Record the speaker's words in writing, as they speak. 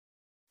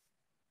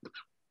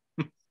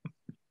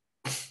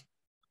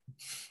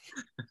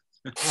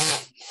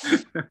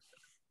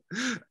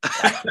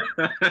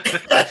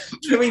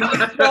Can we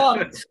move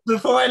on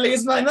before I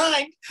lose my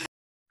mind?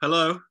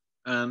 Hello,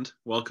 and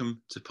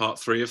welcome to part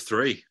 3 of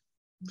 3.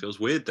 Feels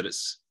weird that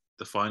it's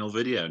the final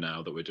video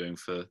now that we're doing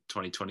for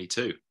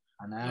 2022.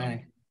 I know.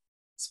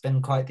 It's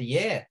been quite the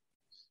year.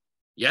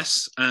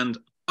 Yes, and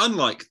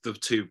unlike the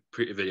 2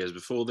 videos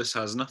before, this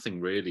has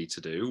nothing really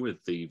to do with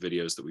the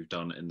videos that we've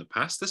done in the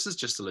past. This is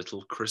just a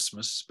little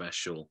Christmas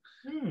special.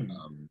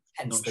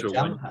 Hence the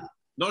jumper.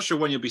 Not sure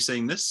when you'll be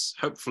seeing this.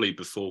 Hopefully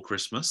before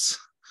Christmas.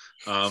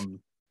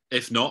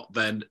 If not,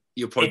 then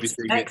you'll probably be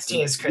seeing next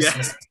year's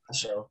Christmas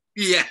special.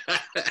 Yeah,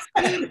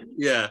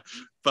 yeah.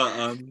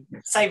 But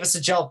save us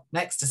a job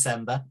next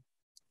December.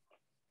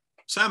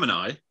 Sam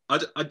and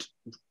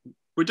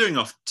we're doing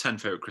our 10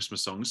 favorite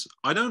Christmas songs.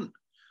 And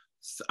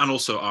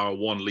also our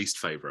 1 least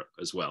favorite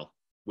as well,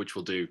 which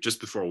we'll do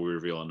just before we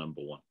reveal our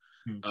number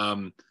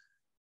 1.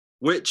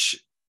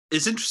 Which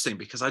is interesting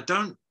because I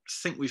don't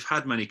think we've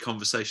had many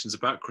conversations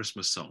about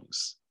Christmas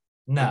songs.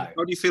 No. How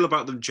do you feel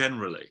about them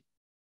generally?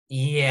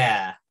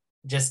 Yeah,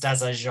 just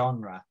as a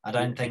genre. I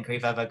don't think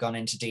we've ever gone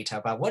into detail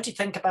about what do you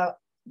think about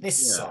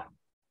this song?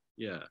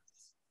 Yeah.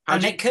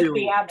 And it could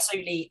be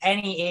absolutely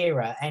any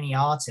era, any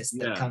artist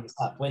that comes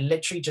up. We're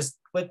literally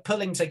we're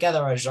pulling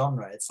together a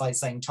genre. It's like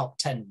saying top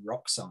 10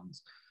 rock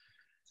songs.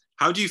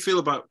 How do you feel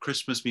about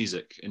Christmas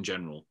music in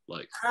general?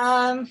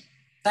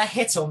 They're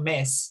hit or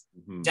miss,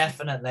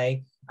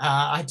 definitely.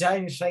 I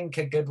don't think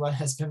a good one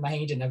has been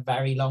made in a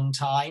very long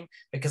time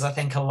because I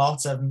think a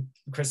lot of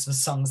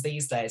Christmas songs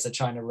these days are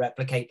trying to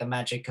replicate the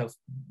magic of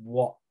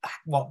what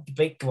the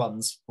big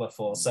ones were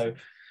for. So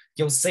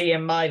you'll see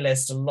in my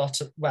list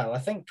I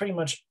think pretty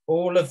much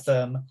all of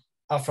them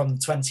are from the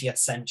 20th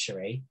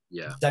century.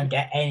 Yeah. Don't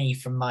get any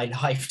from my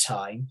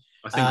lifetime.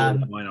 I think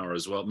all of mine are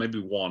as well. Maybe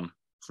one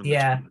from the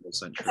 20th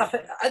century.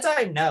 I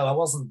don't know. I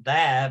wasn't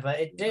there, but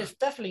it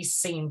definitely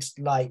seemed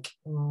like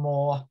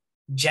more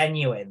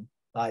genuine,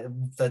 like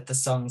the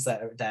songs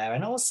that are there.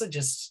 And also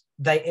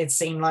it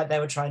seemed like they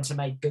were trying to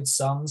make good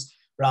songs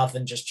rather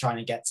than just trying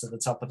to get to the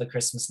top of the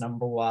Christmas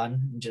number 1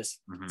 and just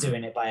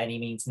doing it by any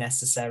means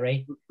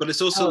necessary. But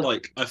it's also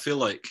I feel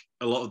like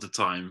a lot of the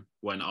time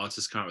when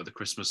artists come out with a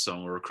Christmas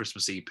song or a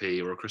Christmas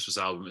EP or a Christmas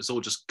album, it's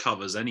all just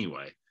covers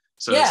anyway.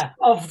 So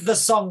of the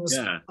songs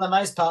for the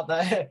most part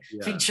that are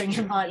featuring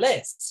in my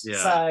list.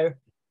 Yeah.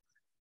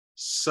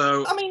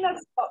 So I mean,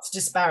 that's not to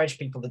disparage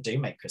people that do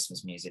make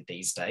Christmas music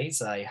these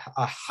days. I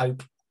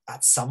hope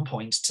at some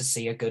point to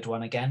see a good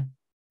one again.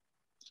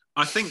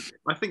 I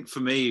think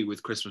for me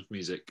with Christmas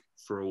music,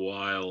 for a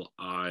while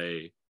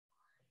I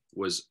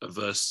was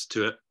averse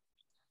to it.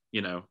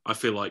 You know, I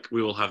feel like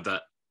we all have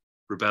that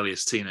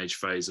rebellious teenage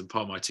phase, and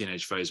part of my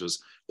teenage phase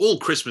was all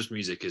Christmas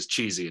music is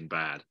cheesy and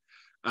bad.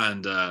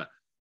 And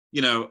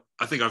you know,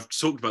 I think I've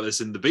talked about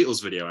this in the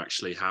Beatles video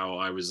actually, how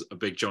I was a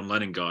big John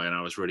Lennon guy and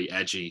I was really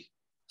edgy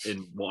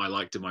in what I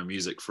liked in my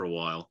music for a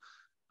while.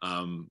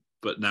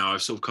 But now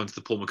I've sort of come to the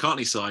Paul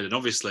McCartney side and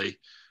obviously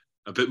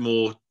a bit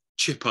more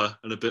chipper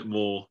and a bit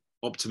more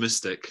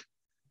optimistic.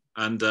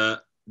 And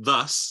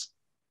thus,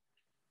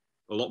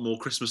 a lot more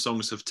Christmas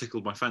songs have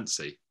tickled my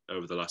fancy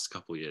over the last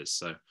couple of years.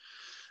 So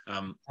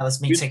that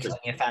was me tickling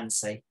your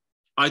fancy.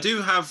 I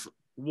do have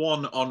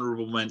one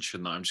honourable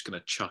mention that I'm just going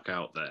to chuck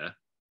out there.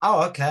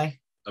 Oh, okay.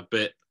 A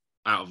bit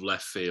out of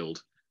left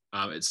field.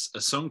 It's a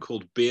song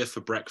called Beer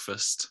for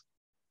Breakfast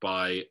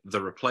by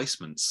The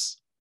Replacements,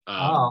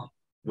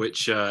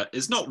 which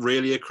is not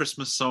really a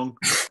Christmas song,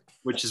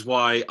 which is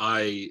why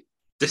I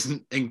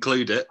didn't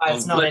include it.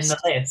 It's not in the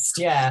list,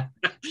 yeah.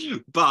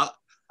 But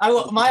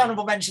my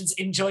honourable mentions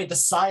Enjoy the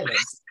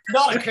Silence.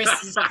 Not a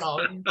Christmas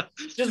song.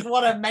 Just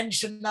want to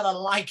mention that I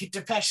like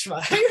Depeche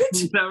Mode.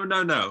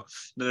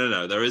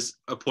 No. There is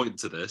a point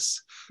to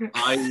this.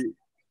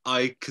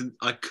 I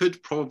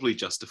could probably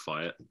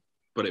justify it,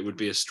 but it would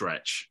be a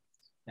stretch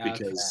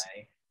because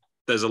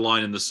there's a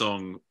line in the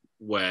song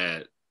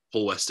where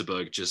Paul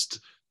Westerberg just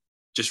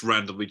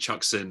randomly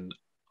chucks in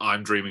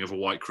 "I'm Dreaming of a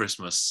White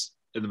Christmas"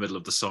 in the middle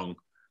of the song.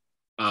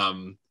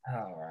 All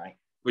right.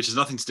 Which has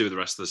nothing to do with the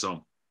rest of the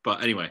song.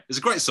 But anyway, it's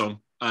a great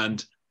song,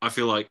 and I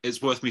feel like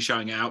it's worth me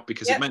shouting it out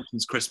because it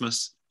mentions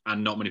Christmas,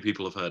 and not many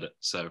people have heard it.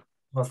 So,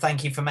 well,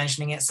 thank you for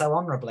mentioning it so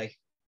honourably.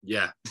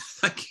 Yeah,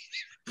 thank you.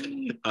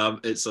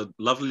 It's a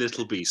lovely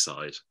little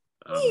B-side,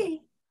 and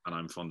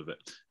I'm fond of it.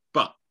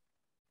 But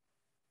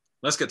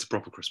let's get to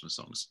proper Christmas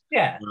songs.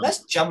 Yeah,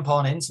 let's jump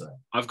on into it.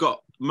 I've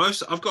got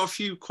a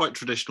few quite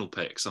traditional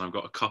picks, and I've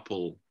got a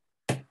couple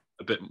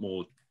a bit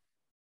more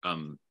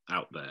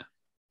out there.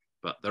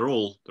 But they're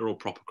all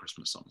proper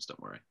Christmas songs,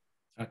 don't worry.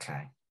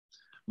 Okay.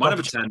 My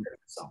number 10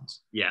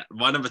 songs. Yeah,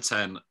 my number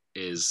 10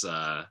 is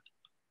well,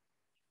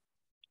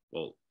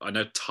 I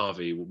know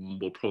Tavi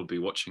will probably be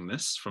watching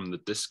this from the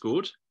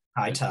Discord.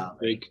 Hi,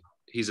 Tavi.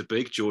 He's a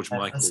big George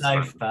Michael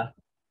fan.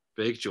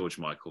 Big George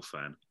Michael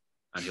fan.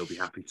 And he'll be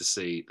happy to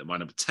see that my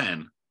number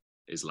 10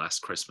 is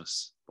Last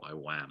Christmas by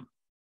Wham.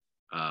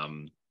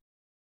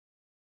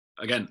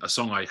 again, a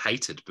song I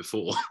hated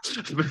before.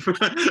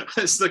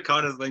 It's the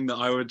kind of thing that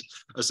I would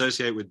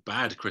associate with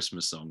bad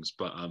Christmas songs.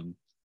 But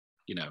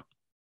you know,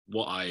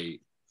 what I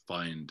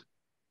find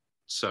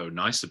so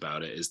nice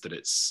about it is that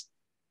it's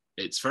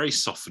very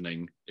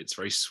softening, it's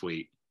very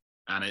sweet,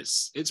 and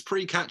it's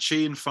pretty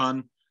catchy and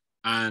fun.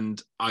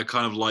 And I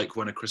kind of like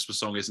when a Christmas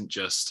song isn't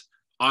just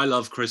I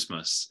love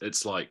Christmas.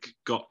 It's like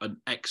got an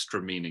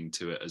extra meaning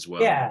to it as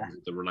well. Yeah.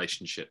 The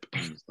relationship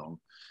in the song.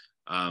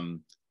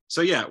 So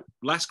yeah,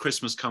 Last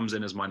Christmas comes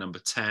in as my number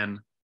 10.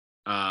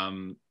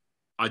 I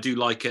do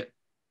like it.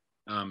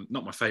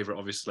 Not my favorite,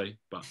 obviously,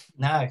 but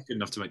no, good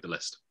enough to make the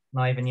list.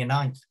 Not even your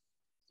ninth.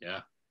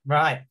 Yeah.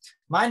 Right.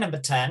 My number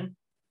 10.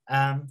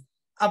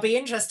 I'll be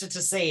interested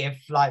to see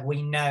if like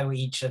we know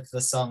each of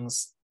the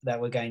songs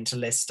that we're going to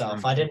list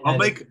off. I didn't know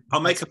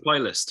I'll make a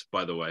playlist,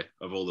 by the way,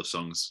 of all the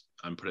songs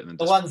and put it in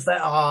the ones that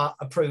are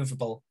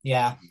approvable.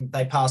 Yeah,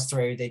 they pass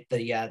through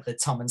the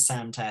Tom and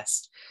Sam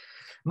test.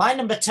 My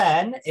number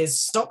 10 is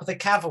Stop the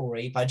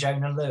Cavalry by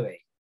Jonah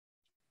Louie.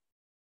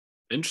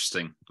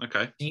 Interesting.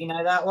 Okay. Do you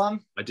know that one?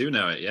 I do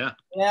know it, yeah.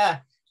 Yeah.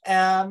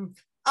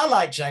 I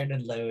like Jonah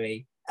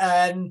Louie.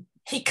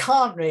 He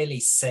can't really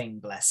sing,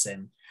 bless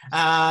him.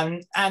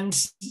 And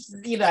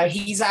you know,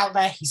 he's out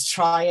there, he's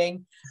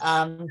trying.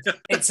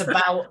 It's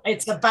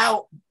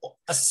about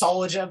a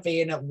soldier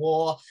being at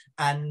war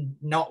and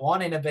not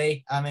wanting to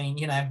be. I mean,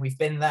 you know, we've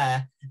been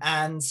there.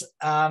 And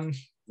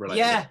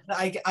yeah,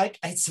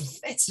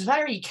 it's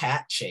very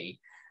catchy.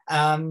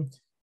 For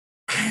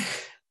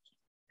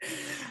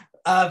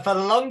the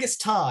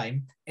longest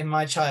time in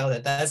my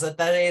childhood, there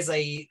is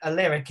a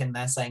lyric in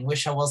there saying,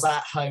 "Wish I was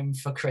at home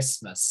for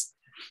Christmas."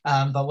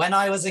 But when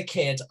I was a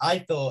kid, I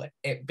thought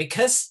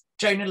because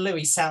Jonah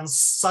Louie sounds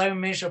so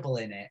miserable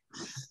in it,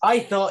 I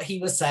thought he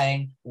was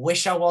saying,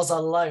 "Wish I was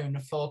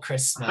alone for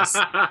Christmas."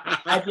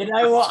 And you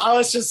know what? I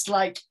was just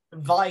like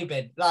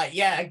vibing, like,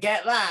 yeah, I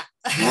get that.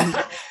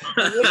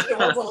 Wish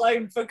I was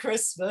alone for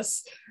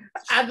Christmas.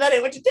 And then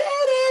it went,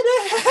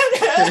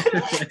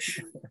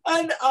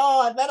 and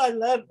then I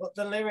learned what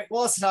the lyric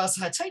was, and I was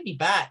like, take me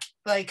back,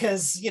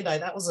 because you know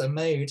that was a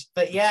mood.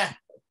 But yeah,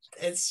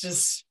 it's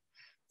just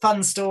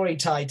fun story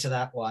tied to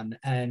that one,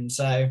 and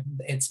so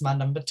it's my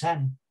number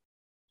 10.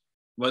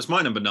 Well, it's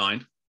my number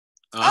 9.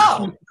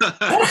 That's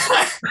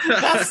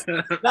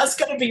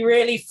going to be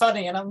really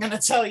funny, and I'm going to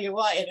tell you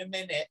why in a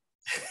minute.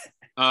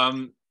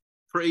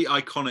 Pretty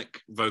iconic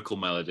vocal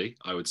melody,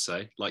 I would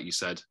say. Like you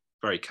said,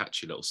 very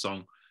catchy little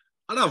song.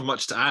 I don't have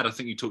much to add. I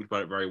think you talked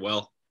about it very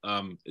well.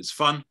 It's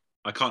fun.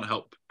 I can't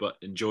help but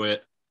enjoy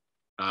it.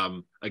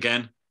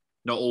 Again,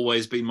 not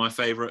always been my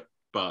favorite,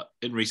 but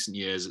in recent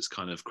years, it's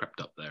kind of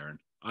crept up there, and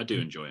I do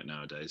enjoy it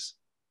nowadays.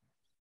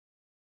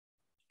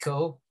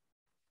 Cool.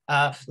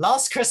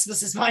 Last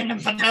Christmas is my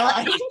number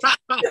 9.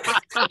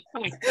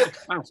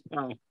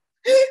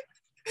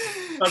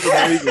 That's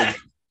amazing.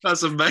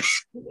 That's amazing.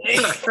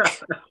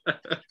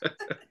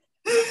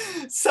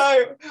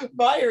 So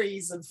my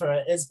reason for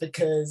it is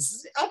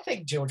because I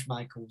think George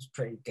Michael's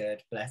pretty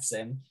good, bless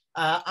him.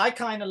 I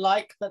kind of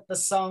like that the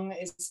song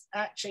is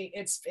actually,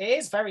 it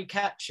is very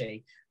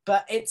catchy,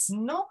 but it's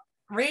not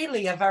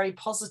really a very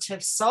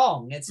positive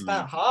song. It's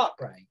about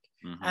heartbreak.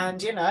 Mm-hmm.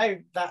 And, you know,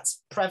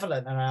 that's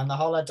prevalent around the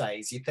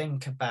holidays. You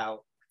think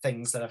about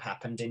things that have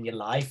happened in your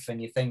life,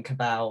 and you think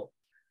about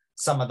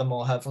some of the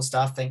more hurtful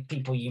stuff, think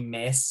people you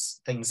miss,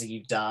 things that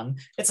you've done.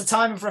 It's a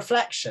time of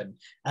reflection.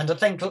 And I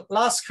think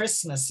Last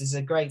Christmas is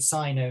a great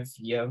sign of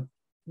you're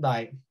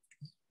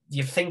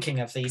thinking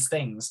of these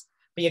things,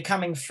 but you're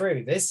coming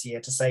through this year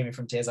to Save Me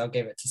From Tears. I'll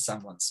give it to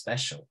someone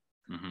special.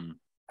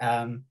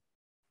 Mm-hmm.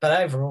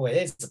 But overall, it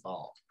is a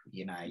bop.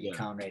 You know, you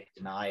can't really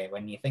deny it.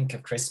 When you think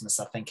of Christmas,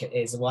 I think it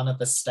is one of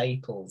the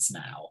staples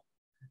now.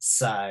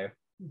 So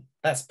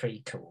that's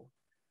pretty cool.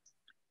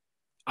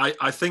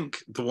 I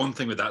think the one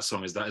thing with that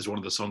song is that is one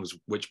of the songs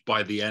which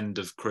by the end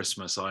of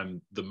Christmas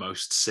I'm the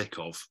most sick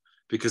of,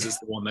 because it's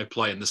the one they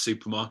play in the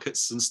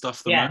supermarkets and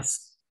stuff the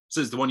most. So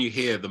it's the one you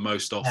hear the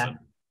most often. Yeah.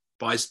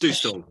 But I do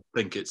still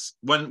think it's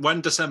when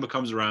December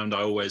comes around,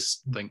 I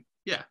always think,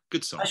 yeah,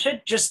 good song. I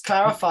should just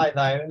clarify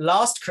though,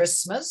 Last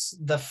Christmas,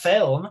 the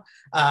film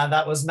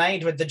that was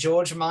made with the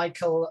George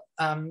Michael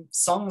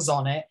songs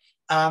on it,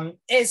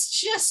 is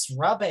just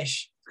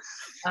rubbish.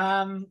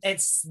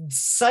 It's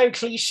so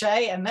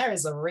cliche, and there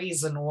is a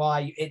reason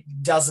why it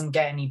doesn't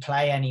get any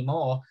play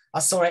anymore. I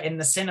saw it in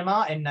the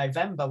cinema in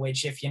November,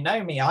 which, if you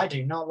know me, I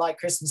do not like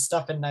Christmas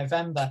stuff in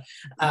November.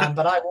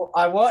 But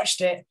I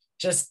watched it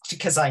just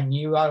because I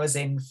knew I was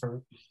in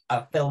for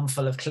a film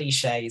full of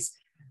cliches.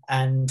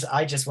 And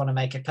I just want to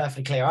make it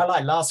perfectly clear. I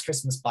like Last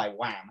Christmas by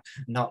Wham,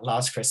 not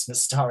Last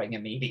Christmas starring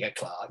Emilia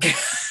Clarke.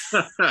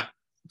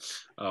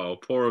 Oh,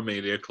 poor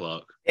Emilia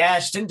Clarke. Yeah,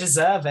 she didn't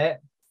deserve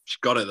it. She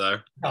got it though.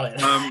 Got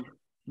it.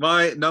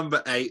 My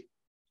number 8,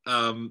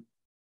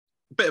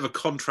 bit of a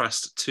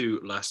contrast to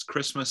Last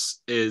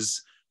Christmas,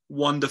 is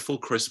Wonderful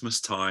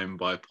Christmas Time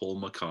by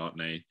Paul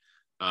McCartney.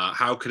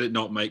 How could it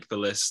not make the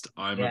list?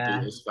 I'm a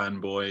Beatles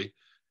fanboy.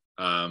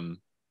 And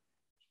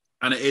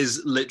it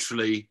is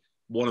literally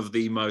one of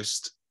the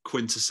most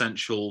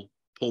quintessential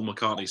Paul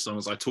McCartney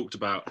songs. I talked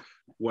about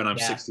When I'm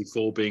Yeah.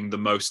 64 being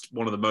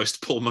one of the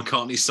most Paul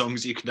McCartney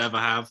songs you could ever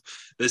have.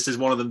 This is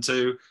one of them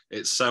too.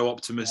 It's so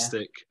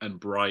optimistic and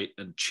bright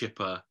and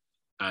chipper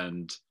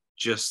and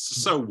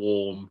just so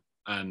warm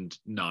and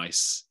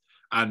nice.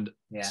 And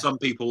some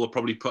people are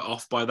probably put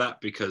off by that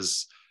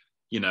because,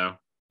 you know,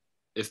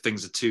 if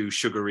things are too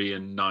sugary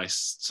and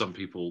nice, some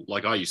people,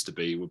 like I used to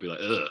be, would be like,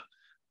 ugh.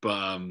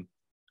 But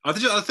I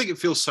think it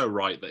feels so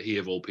right that he,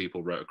 of all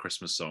people, wrote a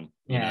Christmas song.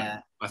 You know?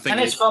 I think,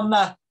 and it's from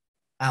the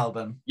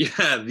album.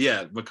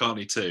 Yeah,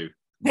 McCartney too.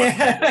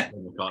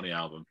 McCartney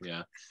album,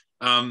 yeah.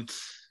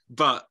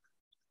 But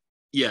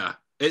yeah,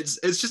 it's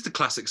just a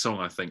classic song.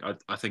 I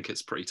think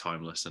it's pretty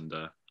timeless, and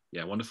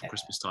Wonderful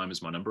Christmas Time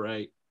is my number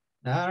 8.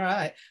 All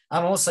right,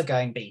 I'm also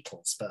going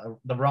Beatles, but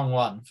the wrong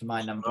one for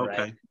my number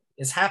 8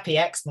 is Happy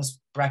Xmas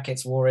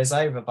brackets War is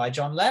Over by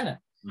John Lennon.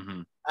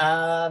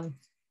 Mm-hmm.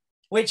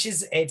 Which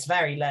is, it's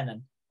very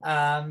Lennon.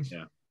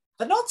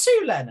 But not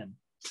too Lennon.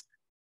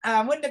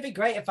 Wouldn't it be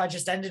great if I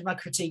just ended my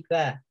critique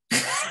there?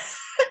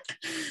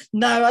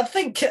 No, I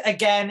think,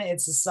 again,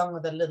 it's a song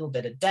with a little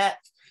bit of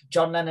depth.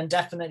 John Lennon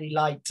definitely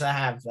liked to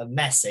have a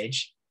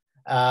message,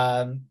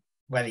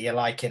 whether you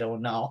like it or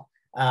not.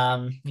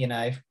 You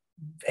know,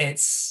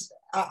 it's,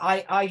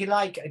 I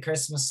like a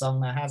Christmas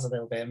song that has a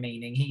little bit of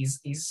meaning.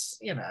 He's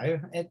you know,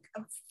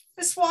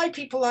 it's why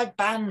people like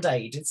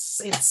Band-Aid.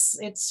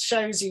 It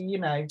shows you, you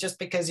know, just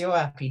because you're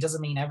happy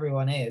doesn't mean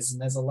everyone is,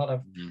 and there's a lot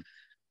of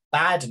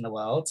bad in the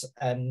world,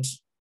 and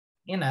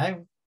you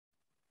know,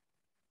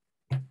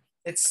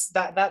 it's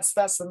that's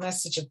the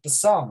message of the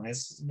song.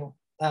 Is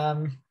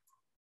I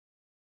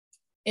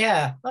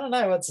don't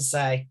know what to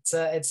say.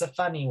 It's a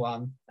funny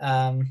one,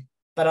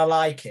 but I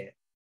like it.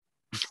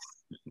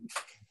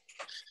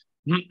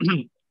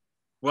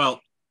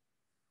 Well,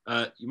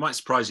 you might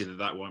surprise you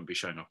that won't be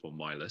showing up on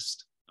my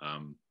list.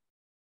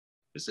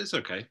 It's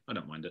okay. I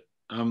don't mind it.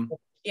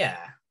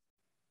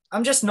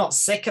 I'm just not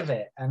sick of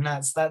it, and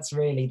that's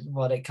really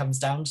what it comes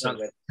down to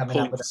with coming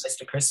up with a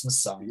list of Christmas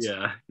songs.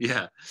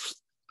 Yeah.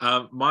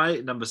 My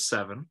number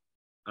 7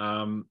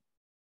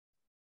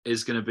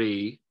 is going to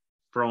be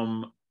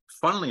from,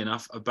 funnily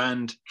enough, a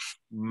band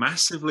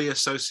massively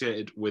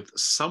associated with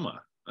summer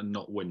and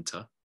not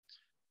winter,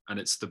 and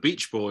it's the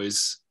Beach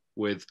Boys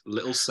with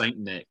Little Saint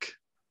Nick.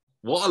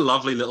 What a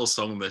lovely little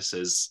song this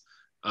is.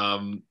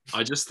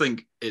 I just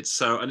think it's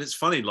so, and it's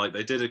funny, like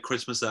they did a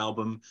Christmas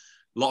album,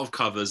 a lot of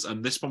covers,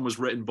 and this one was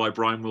written by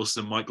Brian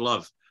Wilson and Mike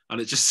Love, and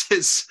it just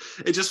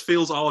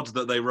feels odd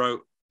that they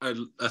wrote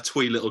a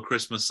twee little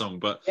Christmas song,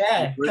 but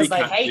because really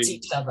they hate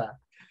each other.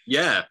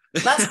 Yeah,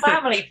 that's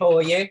family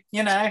for you,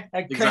 you know.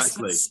 At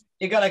Christmas,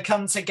 you got to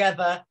come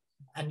together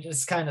and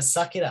just kind of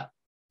suck it up.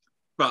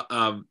 But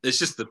it's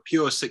just the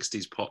pure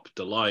 60s pop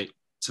delight.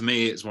 To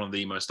me, it's one of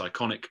the most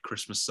iconic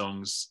Christmas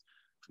songs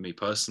for me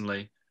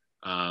personally.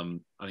 I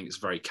think it's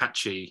very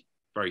catchy,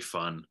 very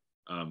fun.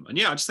 And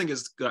I just think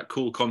it's that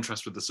cool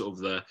contrast with the sort of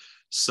the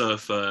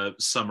surfer,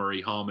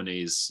 summery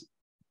harmonies.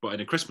 But in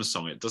a Christmas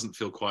song, it doesn't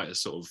feel quite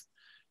as sort of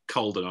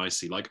cold and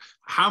icy. Like,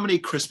 how many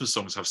Christmas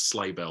songs have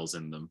sleigh bells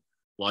in them?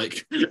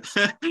 Like,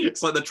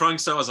 it's like they're trying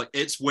so. I was like,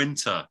 it's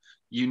winter.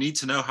 You need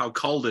to know how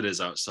cold it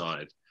is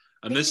outside.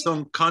 And this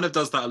song kind of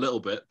does that a little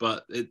bit,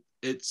 but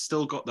it's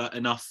still got that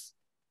enough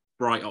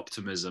bright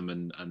optimism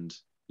and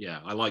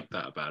I like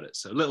that about it.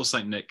 So Little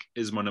Saint Nick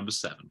is my number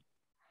 7.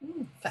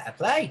 Fair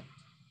play.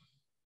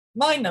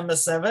 My number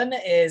 7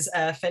 is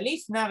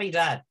Feliz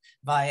Navidad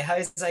by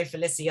Jose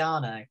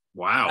Feliciano.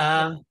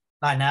 Wow.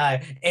 I know.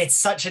 It's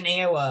such an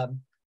earworm.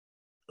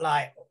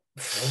 Like,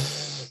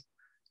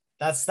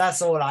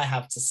 that's all I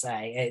have to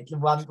say.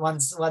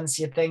 Once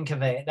you think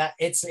of it, that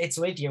it's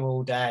with you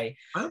all day.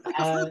 I don't think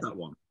I've heard that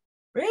one.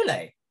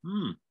 Really?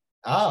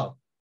 Oh.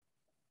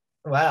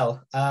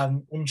 Well,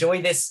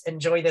 enjoy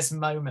this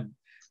moment,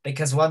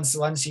 because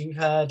once you've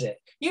heard it,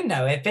 you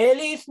know it.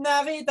 Feliz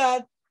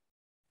Navidad,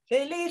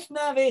 Feliz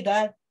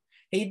Navidad.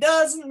 He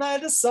doesn't know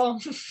the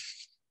song.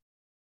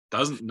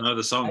 Doesn't know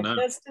the song, no. I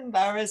just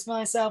embarrass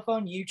myself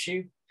on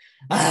YouTube.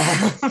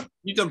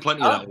 You've done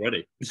plenty of that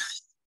already.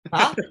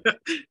 Huh?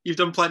 You've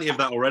done plenty of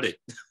that already.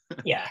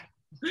 Yeah.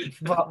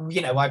 But,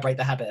 you know, why break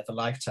the habit of a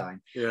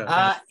lifetime?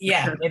 Yeah.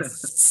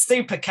 It's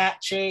super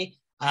catchy.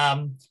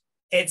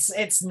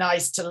 It's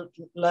nice to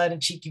learn a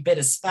cheeky bit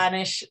of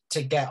Spanish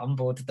to get on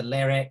board with the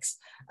lyrics.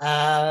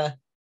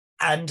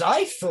 And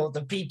I thought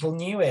that people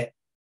knew it,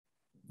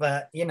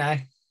 but you know,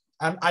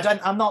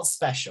 I'm not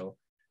special.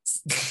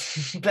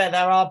 But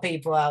there are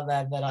people out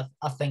there that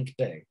I think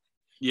do.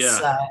 Yeah.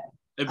 So,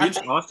 it'd be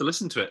interesting. I'll have to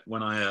listen to it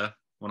when I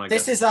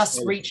this is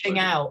us reaching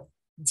out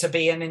to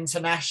be an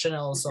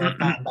international sort of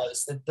fan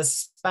base. The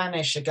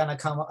Spanish are going to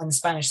come, and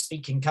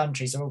Spanish-speaking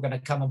countries are all going to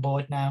come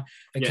aboard now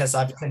because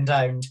I've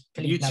condoned.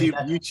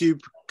 YouTube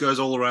goes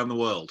all around the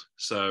world,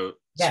 so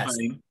yes.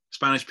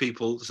 Spanish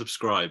people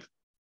subscribe.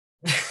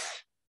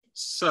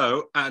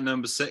 So at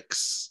number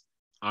 6,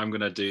 I'm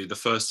going to do the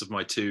first of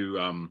my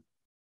 2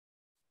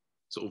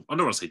 sort of, I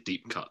don't want to say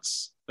deep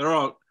cuts. There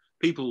are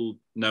people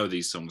know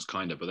these songs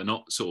kind of, but they're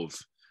not sort of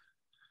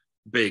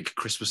big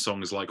Christmas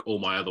songs like all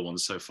my other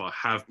ones so far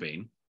have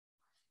been.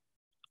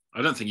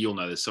 I don't think you'll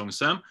know this song,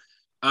 Sam.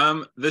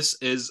 This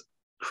is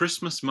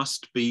Christmas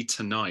Must Be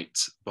Tonight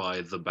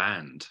by The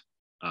Band.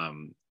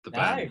 The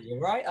band. No, you're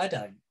right, I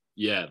don't.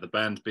 Yeah, The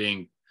Band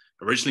being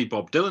originally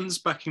Bob Dylan's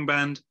backing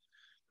band,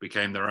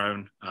 became their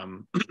own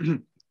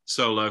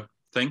solo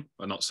thing.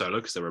 Well, not solo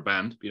because they were a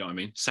band, but you know what I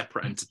mean?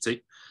 Separate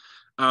entity.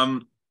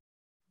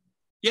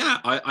 Yeah,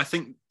 I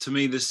think to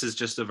me this is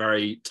just a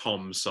very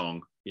Tom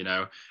song. You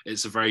know,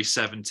 it's a very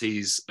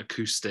 70s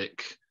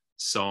acoustic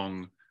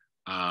song.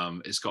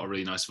 It's got a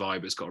really nice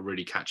vibe. It's got a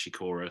really catchy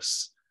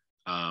chorus.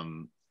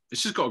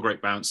 It's just got a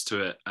great bounce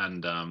to it.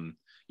 And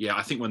yeah,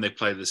 I think when they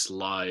play this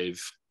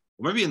live,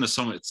 or maybe in the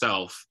song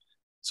itself,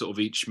 sort of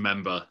each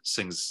member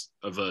sings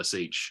a verse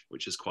each,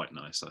 which is quite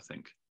nice, I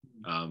think.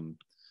 And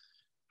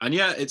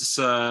yeah, it's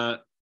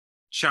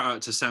shout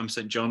out to Sam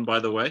St. John, by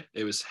the way.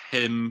 It was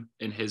him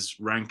in his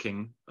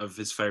ranking of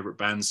his favorite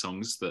band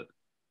songs that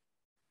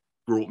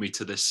brought me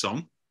to this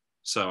song.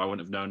 So I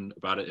wouldn't have known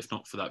about it if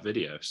not for that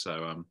video.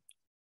 So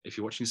if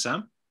you're watching,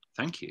 Sam,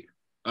 thank you.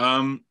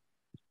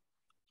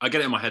 I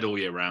get it in my head all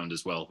year round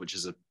as well, which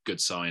is a good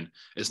sign.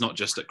 It's not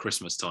just at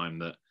Christmas time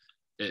that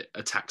it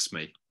attacks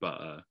me,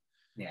 but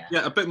yeah,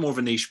 a bit more of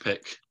a niche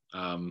pick.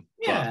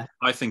 Yeah,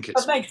 I think it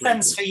makes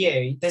sense for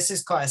you. This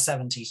is quite a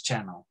 70s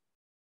channel.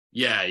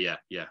 Yeah.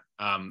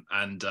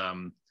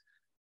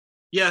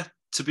 Yeah,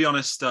 to be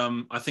honest,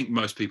 I think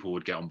most people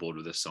would get on board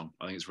with this song.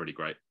 I think it's really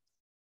great.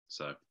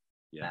 So,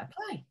 yeah.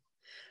 Okay.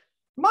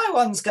 My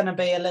one's going to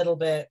be a little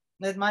bit,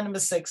 my number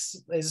 6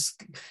 is,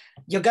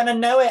 you're going to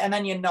know it and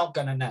then you're not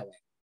going to know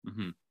it.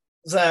 Mm-hmm.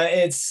 So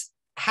it's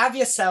Have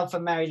Yourself a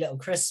Merry Little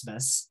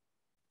Christmas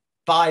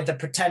by The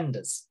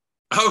Pretenders.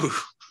 Oh,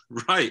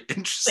 right.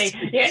 Interesting.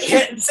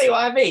 See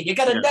what I mean? You're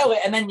going to know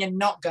it and then you're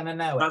not going to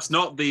know it. That's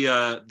not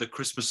the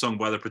Christmas song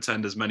by The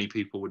Pretenders many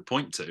people would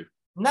point to.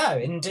 No,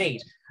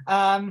 indeed.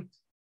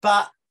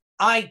 But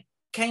I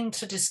came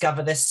to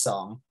discover this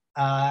song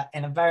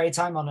in a very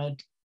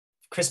time-honoured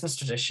Christmas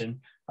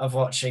tradition of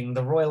watching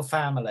The Royal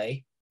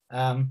Family.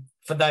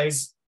 For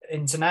those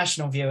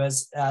international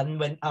viewers,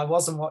 when I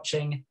wasn't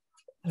watching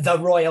The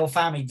Royal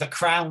Family, The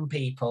Crown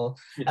People,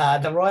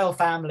 The Royal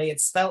Family,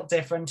 it's spelt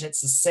different.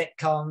 It's a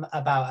sitcom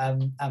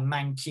about a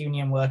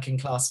Mancunian working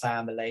class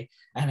family,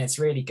 and it's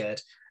really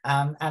good.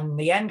 And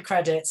the end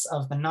credits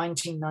of the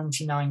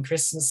 1999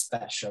 Christmas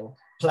special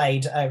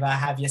played over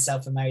Have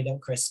Yourself a Merry Little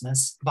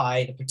Christmas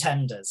by The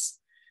Pretenders.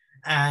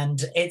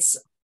 And it's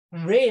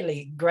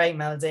really great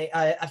melody.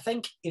 I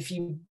think if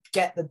you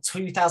get the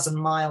 2000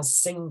 Miles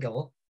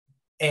single,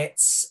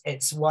 it's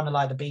one of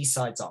like the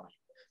B-sides on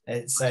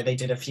it. So they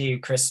did a few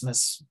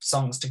Christmas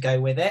songs to go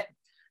with it.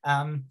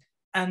 And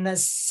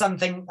there's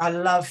something, I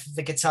love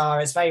the guitar.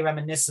 It's very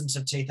reminiscent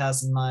of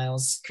 2000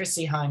 Miles.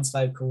 Chrissie Hynde's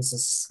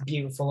vocals are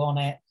beautiful on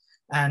it.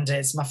 And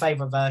it's my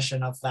favorite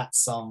version of that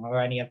song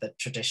or any of the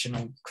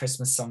traditional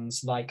Christmas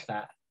songs like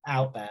that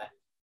out there,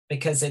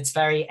 because it's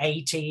very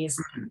 80s.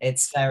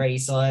 It's very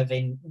sort of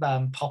in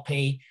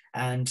poppy,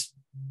 and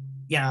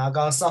you know, I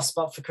got a soft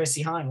spot for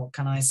Chrissie Hynde. What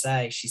can I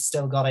say? She's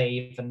still got it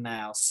even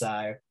now.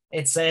 So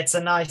it's a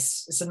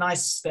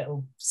nice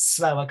little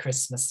slower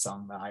Christmas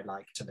song that I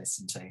like to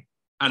listen to.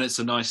 And it's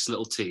a nice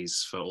little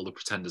tease for all the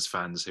Pretenders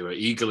fans who are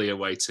eagerly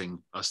awaiting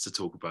us to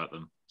talk about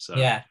them. So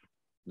yeah,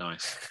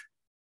 nice.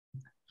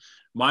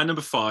 My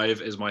number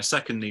 5 is my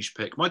second niche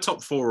pick. My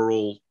top 4 are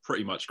all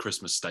pretty much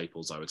Christmas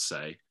staples, I would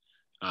say.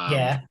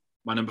 Yeah.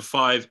 My number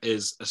 5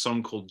 is a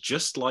song called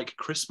Just Like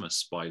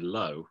Christmas by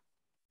Low,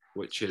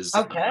 which is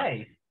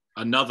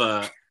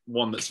another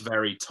one that's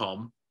very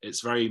Tom. It's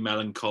very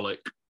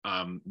melancholic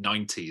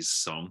 90s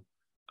song.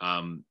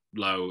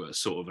 Low,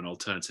 sort of an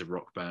alternative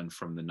rock band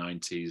from the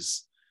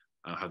 90s,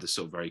 have this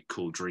sort of very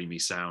cool, dreamy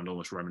sound,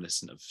 almost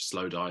reminiscent of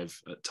Slowdive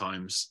at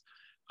times.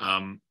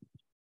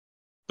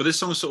 But this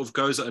song sort of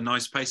goes at a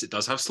nice pace. It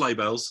does have sleigh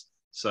bells,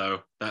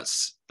 so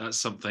that's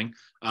something.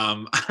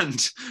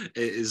 And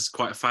it is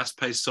quite a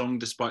fast-paced song,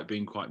 despite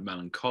being quite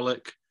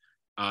melancholic.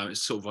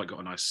 It's sort of like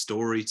got a nice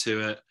story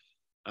to it.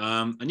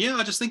 And yeah,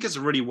 I just think it's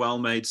a really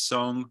well-made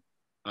song,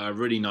 a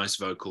really nice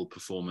vocal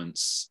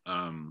performance.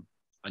 And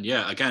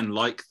yeah, again,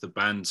 like the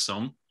band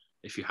song,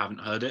 if you haven't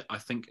heard it, I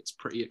think it's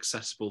pretty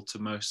accessible to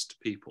most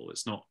people.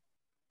 It's not,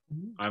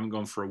 I haven't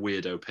gone for a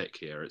weirdo pick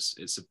here.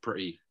 It's a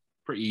pretty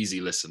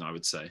easy listen, I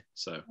would say.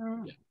 So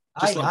yeah,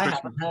 I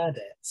haven't heard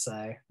it,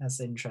 so that's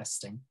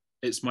interesting.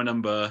 It's my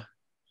number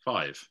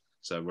 5.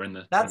 So we're in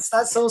the.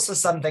 That's also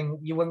something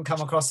you wouldn't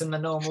come across in the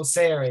normal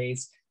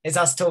series. Is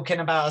us talking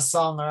about a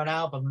song or an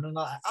album, and I'm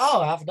like,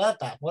 oh, I haven't heard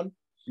that one.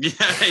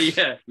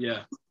 Yeah,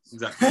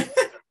 exactly.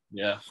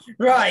 Yeah.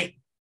 Right.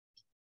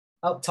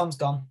 Oh, Tom's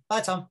gone.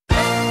 Bye, Tom.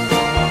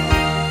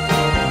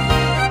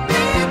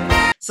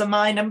 So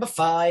my number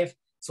 5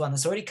 is one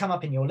that's already come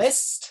up in your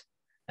list.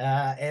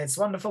 It's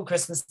Wonderful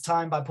Christmas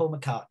Time by Paul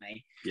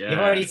McCartney. Yeah. You've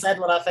already said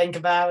what I think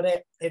about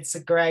it. It's a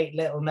great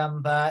little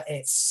number.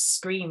 It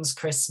screams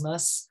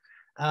Christmas.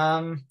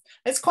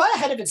 It's quite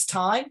ahead of its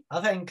time.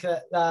 I think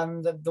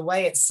that the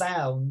way it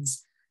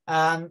sounds,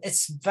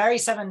 It's very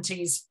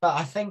 70s, but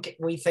I think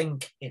we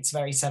think it's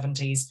very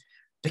 70s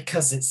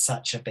because it's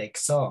such a big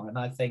song. And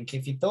I think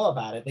if you thought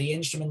about it, the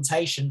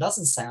instrumentation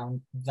doesn't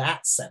sound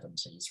that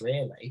 70s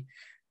really,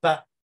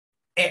 but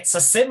it's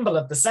a symbol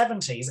of the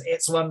 70s.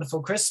 It's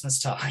Wonderful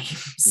Christmas Time.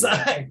 So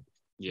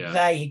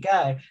there you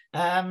go.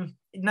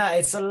 No,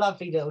 it's a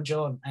lovely little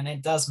jaunt, and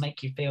it does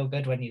make you feel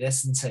good when you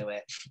listen to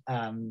it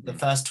the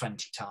first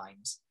 20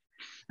 times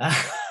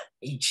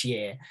each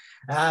year.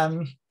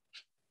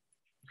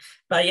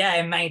 But yeah,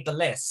 it made the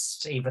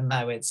list, even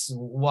though it's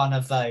one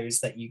of those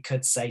that you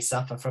could say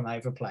suffer from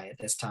overplay at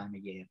this time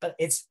of year. But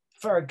it's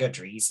for a good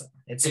reason.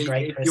 It's a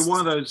great Christmas. You're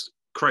one of those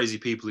crazy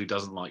people who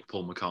doesn't like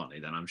Paul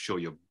McCartney, then I'm sure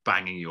you're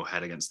banging your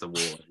head against the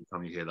wall every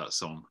time you hear that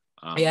song.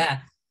 Yeah.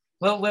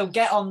 Well, we'll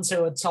get on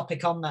to a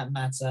topic on that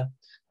matter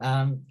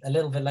a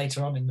little bit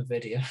later on in the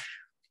video.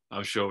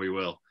 I'm sure we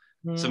will.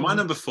 So my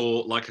number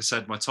 4, like I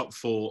said, my top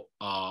 4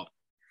 are,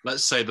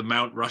 let's say, the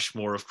Mount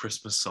Rushmore of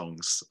Christmas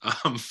songs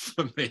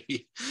for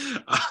me.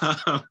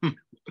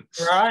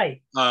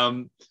 Right.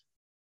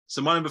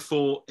 So my number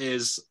 4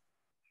 is,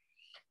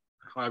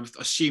 I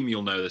assume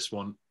you'll know this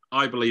one,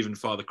 I Believe in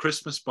Father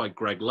Christmas by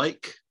Greg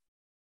Lake.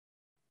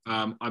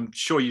 I'm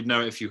sure you'd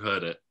know it if you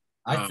heard it.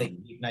 I think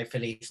you'd know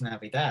Feliz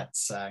Navidad,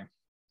 so.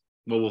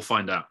 Well, we'll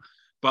find out.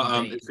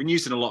 But it's been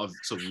used in a lot of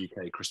sort of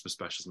UK Christmas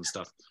specials and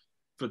stuff.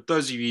 For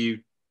those of you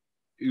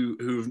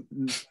who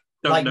don't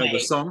like know the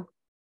song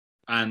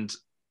and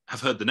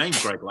have heard the name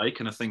Greg Lake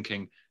and are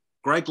thinking,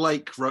 Greg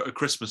Lake wrote a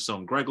Christmas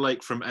song. Greg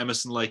Lake from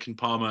Emerson, Lake and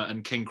Palmer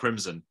and King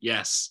Crimson.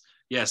 Yes,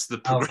 the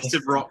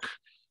progressive rock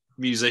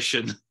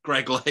musician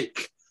Greg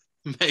Lake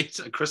made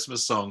a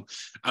Christmas song,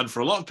 and for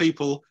a lot of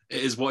people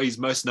it is what he's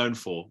most known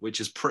for, which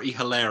is pretty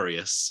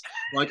hilarious.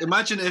 Like,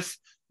 imagine if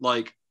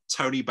like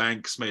Tony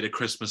Banks made a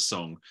Christmas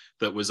song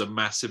that was a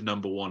massive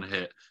 #1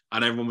 hit,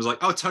 and everyone was like,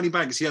 oh, Tony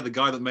Banks, yeah, the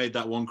guy that made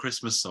that one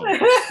Christmas song.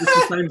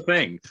 It's the same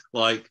thing.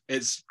 Like,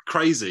 it's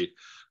crazy.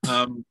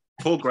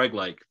 Poor Greg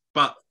Lake.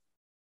 But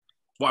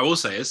what I will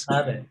say is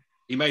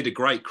he made a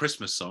great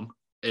Christmas song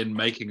in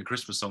making a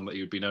Christmas song that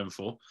he would be known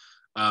for.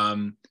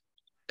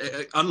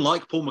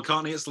 Unlike Paul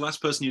McCartney, it's the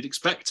last person you'd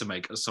expect to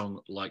make a song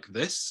like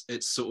this.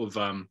 It's sort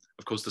of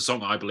course, the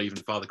song I Believe in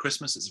Father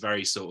Christmas. It's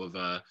very sort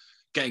of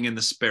getting in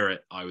the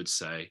spirit, I would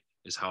say,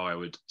 is how I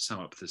would sum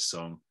up this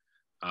song.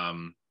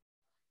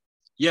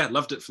 Yeah,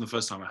 loved it from the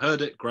first time I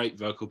heard it. Great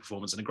vocal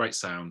performance and a great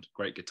sound,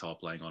 great guitar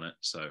playing on it.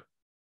 So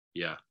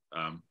yeah,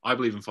 I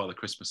Believe in Father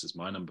Christmas is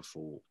my number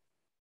 4.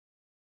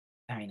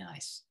 Very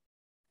nice.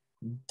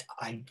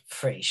 I'm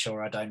pretty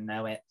sure I don't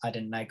know it. I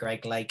didn't know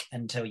Greg Lake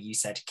until you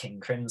said King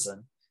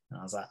Crimson. And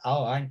I was like,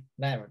 oh,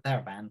 they're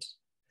a band.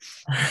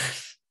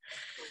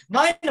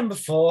 My number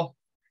 4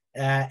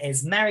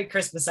 is Merry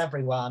Christmas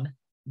Everyone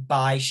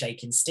by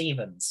Shakin'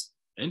 Stevens.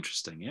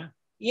 Interesting, yeah.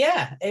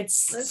 Yeah,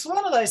 it's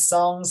one of those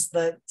songs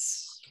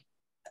that's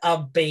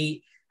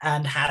upbeat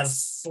and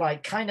has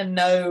like kind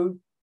of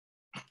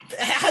it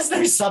has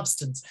no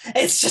substance.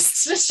 It's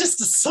just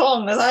a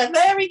song. It's like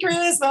Merry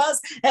Christmas,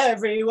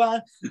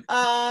 everyone.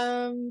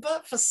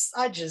 But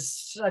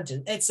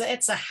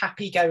it's a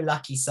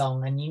happy-go-lucky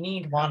song, and you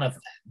need one of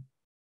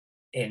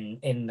them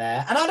in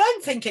there. And I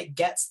don't think it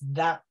gets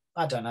that.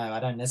 I don't know. I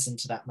don't listen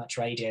to that much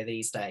radio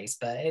these days,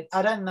 but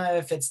I don't know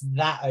if it's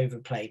that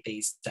overplayed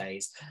these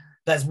days.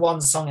 There's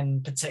one song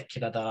in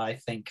particular that I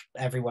think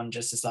everyone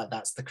just is like,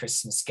 that's the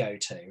Christmas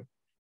go-to.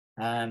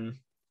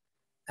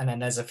 And then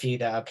there's a few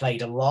that are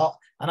played a lot.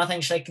 And I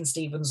think Shakin'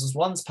 Stevens was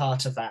once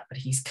part of that, but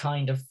he's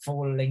kind of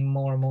falling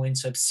more and more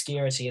into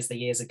obscurity as the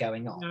years are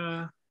going on.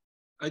 Yeah.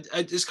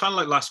 It's kind of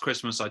like Last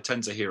Christmas. I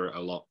tend to hear it a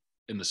lot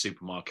in the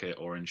supermarket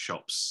or in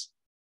shops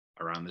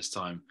around this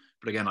time.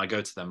 But again, I go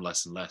to them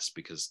less and less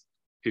because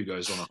who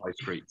goes on a high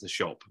street to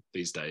shop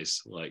these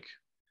days? Like,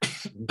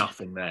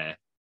 nothing there,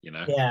 you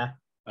know? Yeah.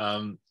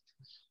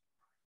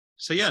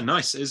 So yeah,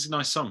 nice. It's a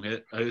nice song.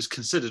 It was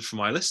considered for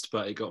my list,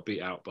 but it got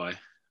beat out by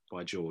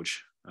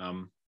George.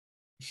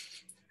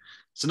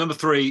 So number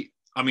 3,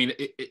 I mean,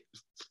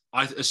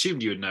 I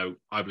assumed you would know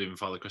I Believe in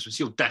Father Christmas.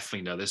 You'll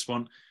definitely know this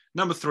one.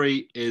 Number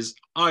 3 is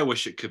I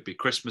Wish It Could Be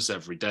Christmas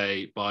Every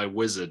Day by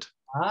Wizzard.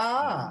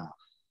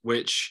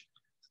 Which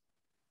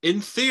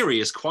in theory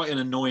is quite an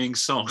annoying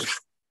song.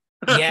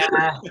 Yeah.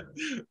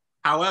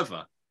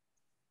 However,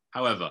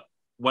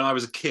 when I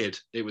was a kid,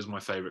 it was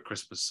my favorite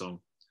Christmas song.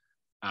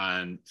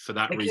 And for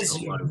that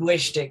reason alone, you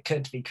wished it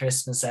could be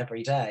Christmas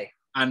every day.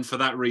 And for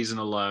that reason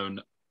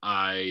alone,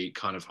 I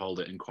kind of hold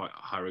it in quite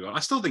high regard.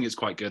 I still think it's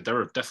quite good. There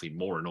are definitely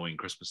more annoying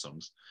Christmas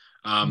songs.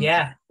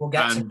 Yeah, we'll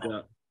get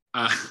to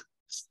that.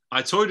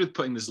 I toyed with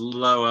putting this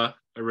lower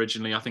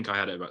originally. I think I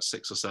had it about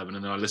 6 or 7,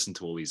 and then I listened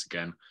to all these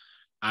again.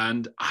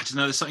 And I don't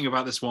know, there's something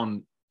about this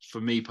one,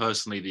 for me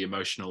personally, the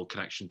emotional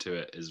connection to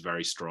it is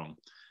very strong.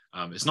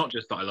 It's not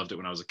just that I loved it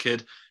when I was a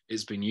kid.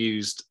 It's been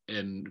used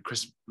in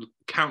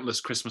countless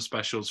Christmas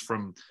specials,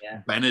 from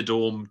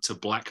Benidorm to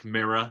Black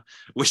Mirror,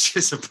 which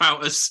is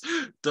about as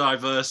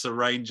diverse a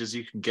range as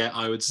you can get,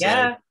 I would say.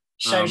 Yeah,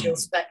 shows your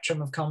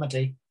spectrum of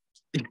comedy.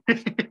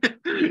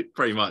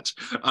 Pretty much.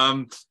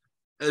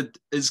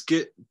 It's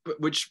good,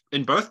 which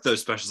in both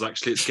those specials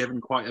actually, it's given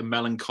quite a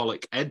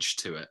melancholic edge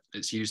to it.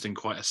 It's used in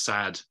quite a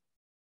sad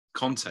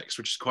context,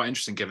 which is quite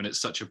interesting given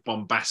it's such a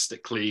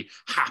bombastically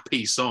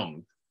happy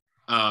song.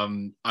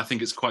 I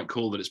think it's quite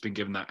cool that it's been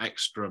given that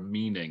extra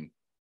meaning.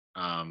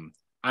 And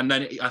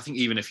then I think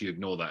even if you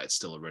ignore that, it's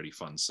still a really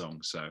fun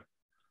song. So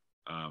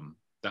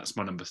that's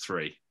my number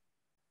 3.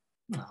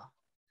 Oh.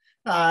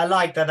 I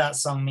like that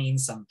song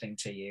means something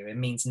to you. It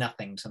means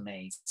nothing to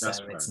me, so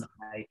it's not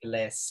a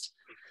list.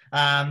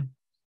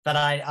 But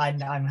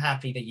I'm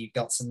happy that you've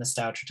got some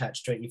nostalgia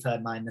attached to it. You've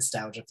heard my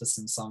nostalgia for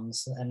some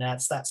songs, and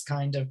that's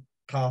kind of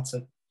part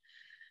of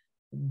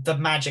the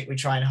magic we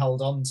try and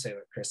hold on to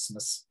at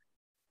Christmas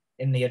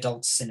in the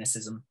adult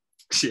cynicism.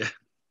 Yeah.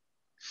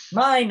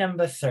 My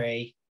number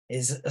 3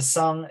 is a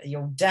song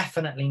you'll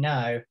definitely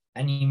know,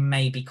 and you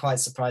may be quite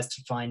surprised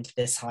to find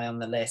this high on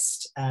the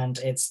list, and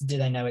it's Do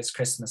They Know It's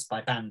Christmas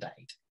by Band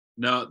Aid.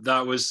 No,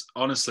 that was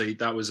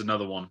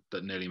another one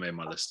that nearly made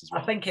my list as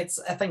well. I think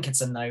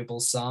it's a noble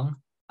song.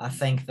 I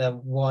think that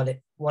what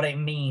it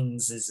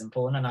means is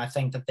important, and I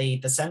think that the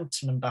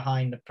sentiment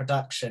behind the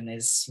production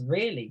is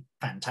really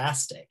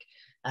fantastic.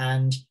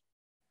 And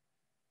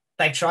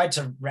they've tried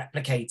to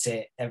replicate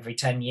it every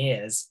 10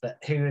 years, but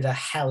who the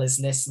hell is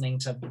listening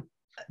to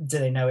Do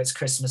They Know It's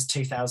Christmas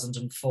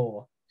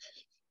 2004?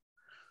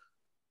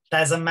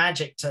 There's a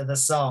magic to the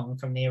song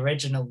from the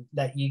original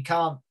that you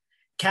can't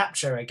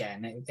capture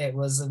again. It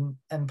was an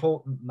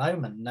important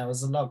moment. There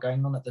was a lot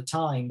going on at the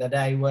time that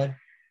they were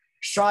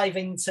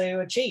striving to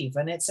achieve,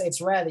 and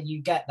it's rare that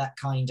you get that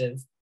kind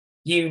of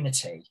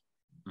unity.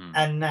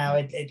 And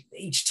now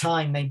each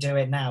time they do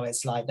it now,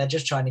 it's like they're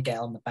just trying to get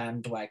on the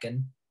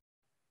bandwagon.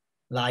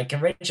 Like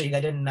originally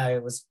they didn't know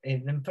it was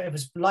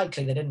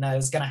likely they didn't know it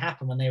was going to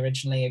happen when they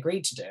originally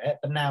agreed to do it,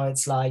 but now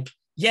it's like,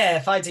 yeah,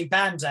 if I do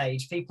Band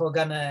Aid, people are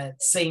gonna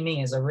see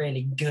me as a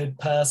really good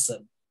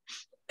person.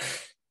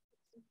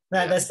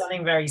 There's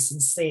something very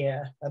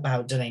sincere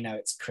about Do They Know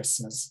It's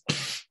Christmas,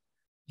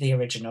 the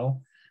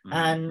original.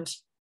 And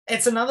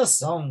it's another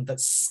song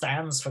that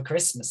stands for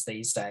Christmas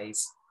these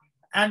days.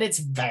 And it's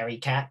very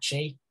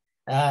catchy.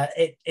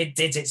 It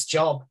did its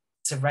job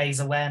to raise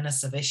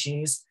awareness of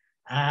issues.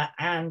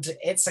 And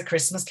it's a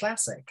Christmas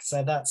classic.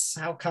 So that's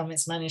how come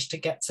it's managed to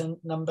get to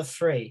number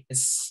 3.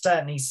 It's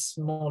certainly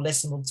more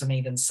listenable to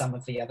me than some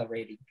of the other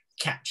really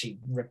catchy,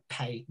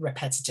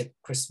 repetitive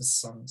Christmas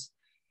songs.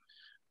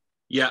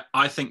 Yeah,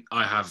 I think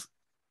I have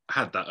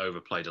had that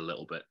overplayed a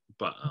little bit,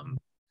 but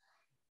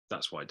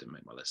that's why I didn't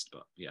make my list.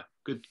 But yeah,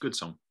 good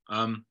song.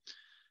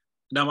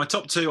 Now my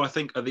top 2, I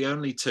think, are the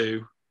only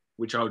 2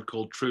 which I would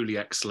call truly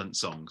excellent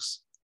songs.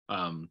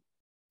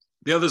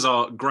 The others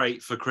are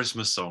great for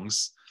Christmas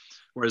songs,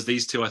 whereas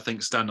these 2, I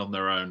think, stand on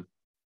their own.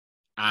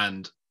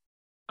 And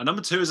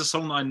number 2 is a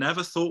song that I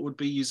never thought would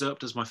be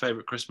usurped as my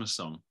favourite Christmas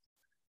song.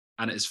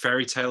 And it's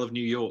Fairy Tale of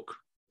New York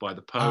by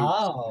the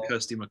Pogues and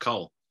Kirsty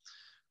MacColl,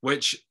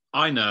 which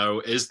I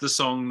know is the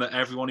song that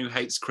everyone who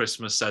hates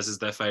Christmas says is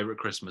their favourite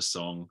Christmas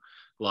song.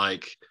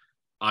 Like,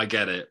 I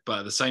get it. But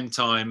at the same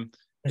time,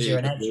 there's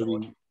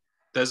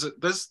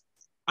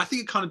I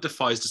think it kind of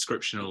defies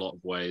description in a lot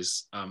of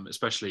ways,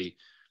 especially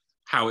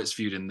how it's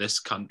viewed in this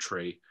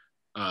country.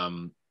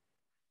 It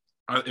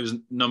was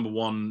number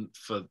 1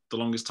 for the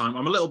longest time.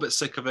 I'm a little bit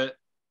sick of it,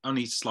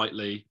 only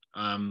slightly.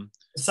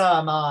 So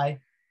am I.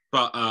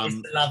 But I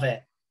love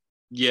it.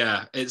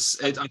 Yeah,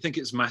 I think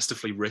it's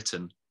masterfully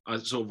written. I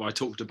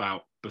talked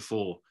about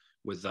before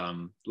with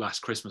Last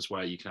Christmas,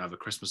 where you can have a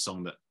Christmas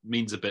song that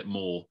means a bit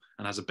more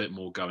and has a bit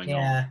more going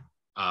on.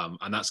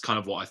 And that's kind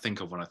of what I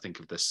think of when I think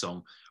of this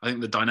song. I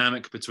think the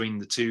dynamic between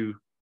the 2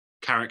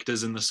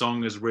 characters in the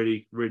song is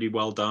really, really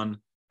well done.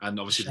 And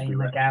obviously Shane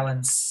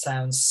MacGowan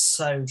sounds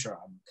so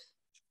drunk.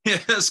 Yeah,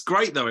 that's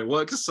great though. It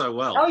works so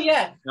well. Oh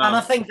yeah, and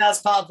I think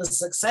that's part of the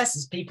success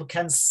is people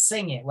can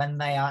sing it when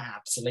they are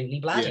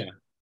absolutely bladdy.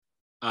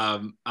 Yeah.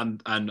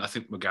 And I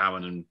think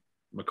MacGowan and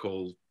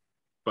MacColl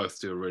both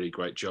do a really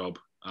great job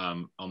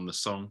on the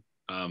song.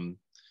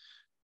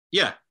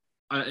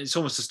 It's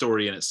almost a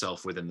story in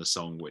itself within the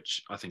song,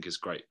 which I think is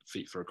great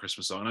feat for a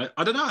Christmas song. And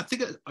I don't know,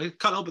 I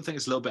can't help but think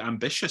it's a little bit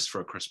ambitious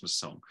for a Christmas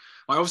song.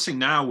 Like, obviously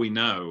now we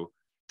know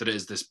that it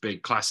is this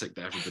big classic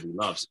that everybody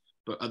loves,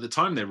 but at the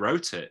time they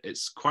wrote it,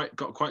 it's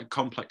got quite a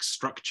complex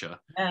structure.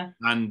 Yeah.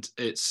 And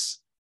it's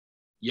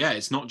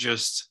not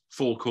just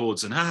 4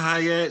 chords and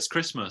it's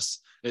Christmas.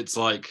 It's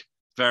like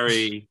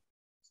very,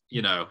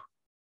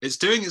 it's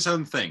doing its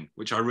own thing,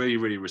 which I really,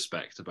 really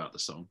respect about the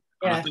song.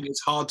 Yeah. And I think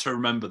it's hard to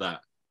remember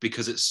that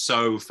because it's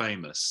so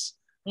famous.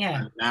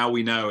 Yeah. And now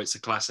we know it's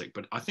a classic,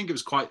 but I think it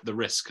was quite the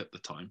risk at the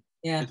time.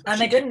 Yeah. And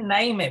they didn't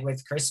name it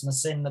with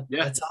Christmas in the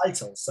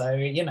title. So,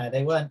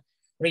 they weren't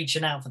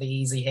reaching out for the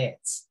easy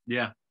hits.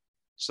 Yeah.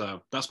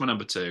 So that's my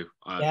number 2.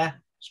 Yeah.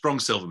 Strong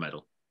silver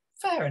medal.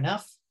 Fair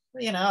enough.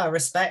 I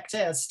respect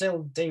it. I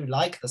still do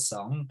like the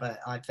song, but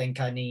I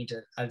think I need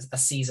a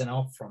season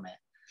off from it.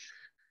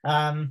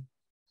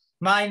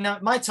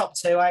 My top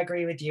 2, I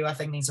agree with you. I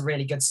think these are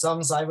really good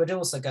songs. I would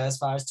also go as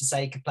far as to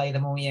say you could play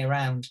them all year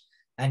round.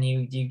 and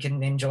you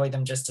can enjoy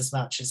them just as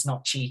much. It's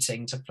not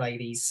cheating to play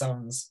these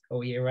songs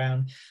all year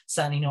round.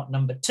 Certainly not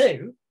number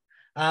two,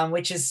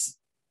 which is,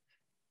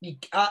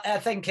 I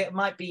think it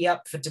might be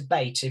up for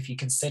debate if you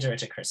consider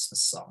it a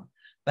Christmas song,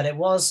 but it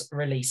was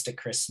released at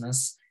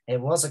Christmas. It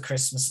was a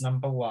Christmas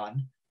number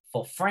one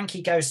for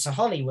Frankie Goes to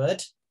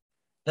Hollywood,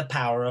 The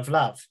Power of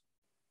Love.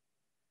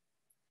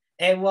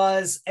 I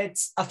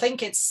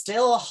think it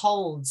still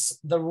holds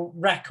the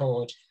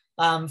record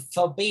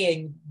for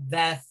being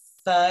their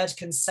third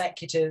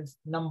consecutive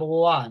number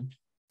one,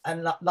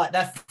 and like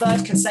their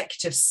third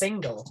consecutive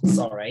single,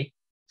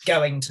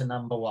 going to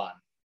number one.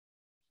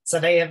 So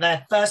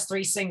their first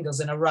three singles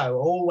in a row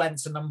all went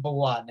to number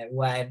one. It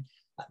went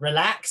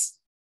Relax,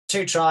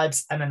 Two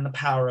Tribes, and then The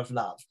Power of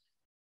Love.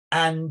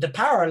 And The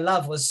Power of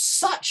Love was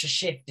such a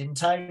shift in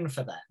tone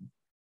for them.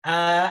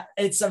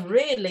 It's a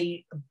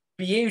really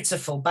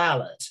beautiful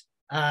ballad.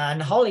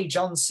 And Holly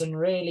Johnson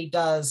really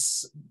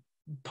does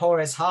pour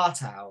his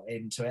heart out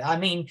into it. I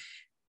mean,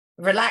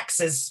 Relax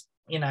is,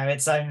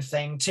 its own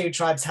thing. Two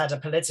Tribes had a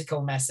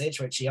political message,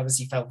 which he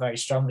obviously felt very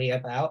strongly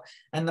about.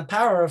 And The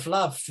Power of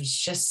Love was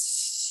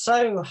just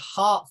so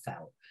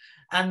heartfelt.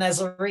 And there's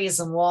a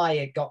reason why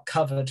it got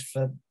covered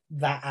for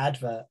that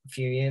advert a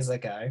few years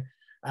ago.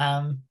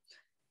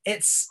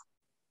 It's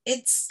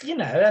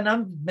an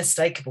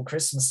unmistakable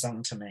Christmas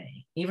song to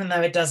me. Even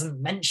though it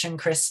doesn't mention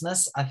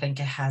Christmas, I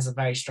think it has a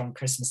very strong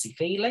Christmassy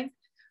feeling.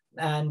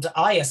 And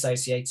I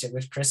associate it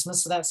with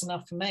Christmas, so that's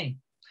enough for me.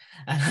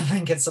 And I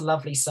think it's a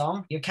lovely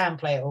song. You can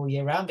play it all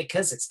year round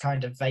because it's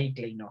kind of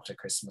vaguely not a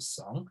Christmas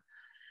song.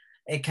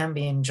 It can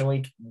be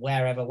enjoyed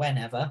wherever,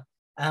 whenever.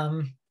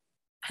 And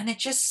it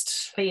just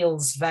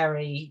feels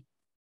very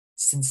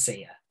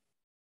sincere.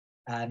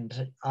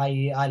 And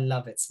I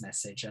love its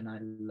message, and I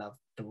love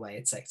the way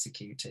it's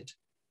executed.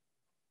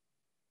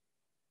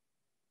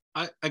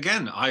 I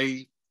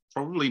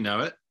probably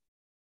know it,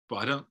 but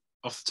I don't,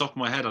 off the top of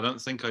my head, I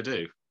don't think I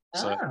do.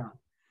 So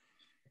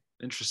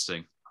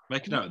interesting.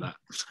 Make a note of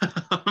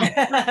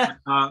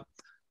that.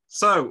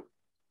 So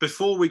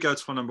before we go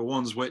to our number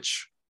ones,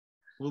 which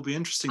will be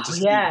interesting to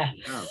see. Yeah.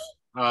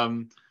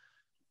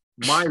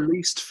 My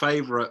least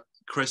favorite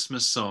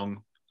Christmas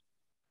song.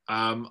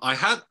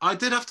 I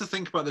did have to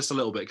think about this a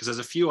little bit because there's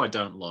a few I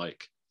don't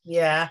like.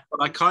 Yeah.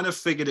 But I kind of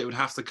figured it would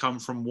have to come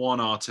from one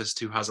artist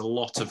who has a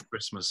lot of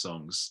Christmas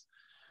songs.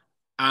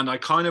 And I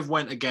kind of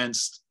went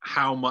against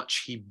how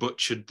much he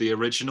butchered the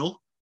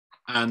original.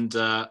 And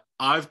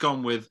I've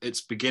gone with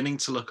It's Beginning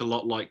to Look a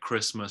Lot Like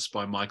Christmas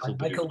by Michael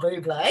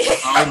Bublé.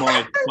 Oh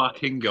my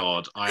fucking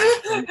God. I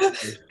hate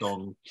this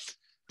song.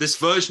 This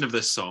version of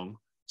this song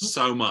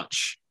so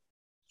much.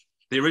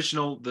 The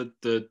original,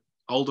 the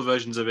older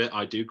versions of it,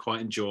 I do quite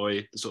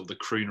enjoy the sort of the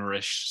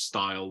croonerish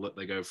style that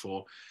they go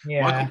for.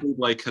 Yeah. Michael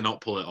Bublé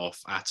cannot pull it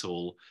off at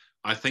all.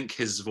 I think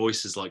his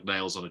voice is like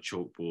nails on a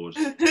chalkboard.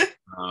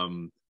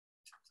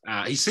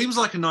 He seems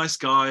like a nice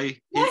guy.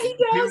 Yeah, he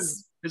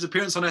does. His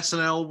appearance on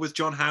SNL with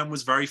John Hamm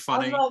was very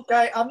funny.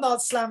 I'm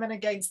not slamming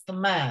against the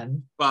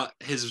man. But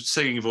his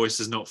singing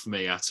voice is not for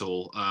me at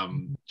all.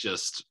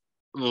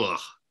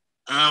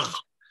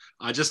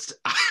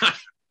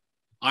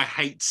 I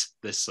hate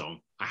this song.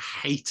 I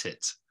hate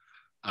it.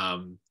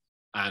 And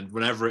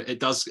whenever it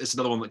does, it's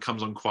another one that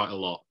comes on quite a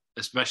lot,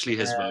 especially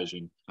his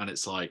version. And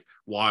it's like,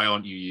 why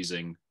aren't you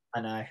using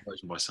a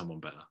version by someone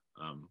better?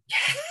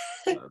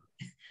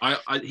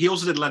 He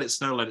also did Let It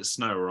Snow,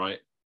 right?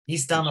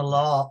 He's done a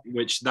lot.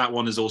 Which that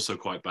one is also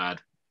quite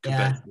bad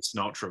compared to the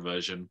Sinatra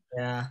version.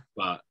 Yeah.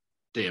 But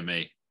dear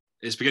me,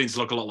 It's Beginning to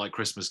Look a Lot Like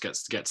Christmas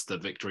gets the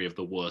victory of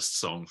the worst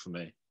song for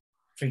me.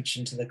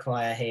 Preaching to the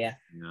choir here.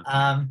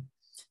 Yeah.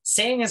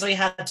 Seeing as we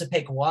had to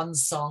pick one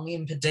song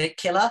in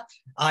particular,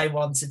 I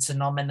wanted to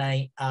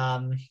nominate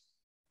All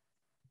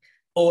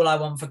I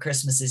Want for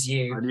Christmas Is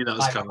You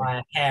by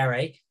Mariah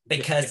Carey,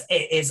 because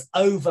it is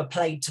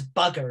overplayed to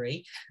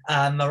buggery.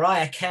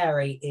 Mariah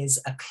Carey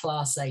is a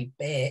class A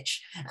bitch,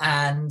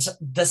 and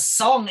the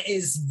song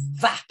is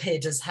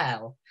vapid as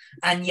hell.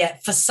 And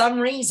yet, for some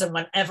reason,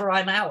 whenever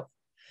I'm out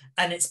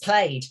and it's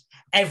played,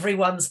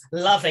 everyone's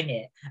loving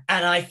it.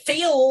 And I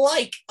feel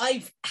like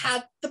I've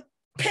had the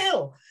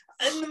pill.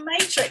 In the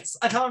Matrix,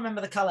 I can't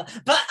remember the color,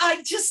 but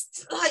I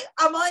just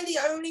am I the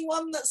only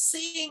one that's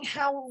seeing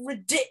how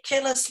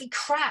ridiculously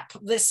crap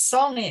this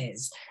song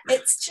is?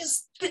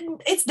 It's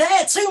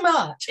there too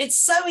much. It's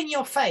so in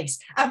your face.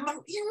 And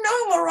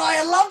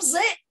Mariah loves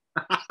it.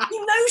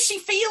 She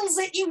feels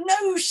it.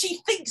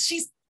 She thinks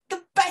she's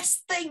the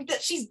best thing,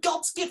 that she's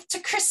God's gift to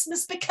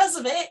Christmas because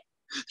of it.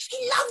 She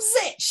loves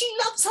it. She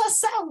loves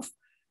herself.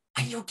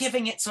 And you're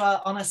giving it to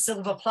her on a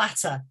silver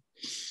platter.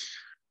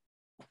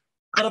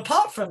 But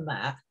apart from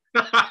that,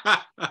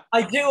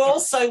 I do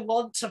also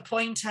want to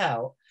point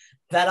out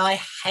that I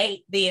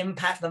hate the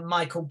impact that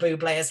Michael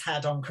Bublé has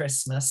had on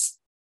Christmas,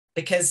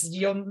 because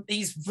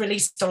he's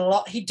released a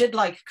lot. He did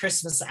like a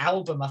Christmas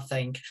album, I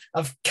think,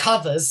 of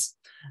covers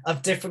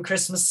of different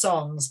Christmas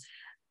songs.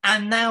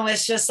 And now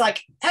it's just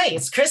like, hey,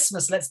 it's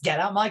Christmas, let's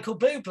get out Michael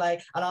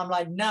Bublé. And I'm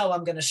like, no,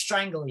 I'm going to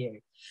strangle you.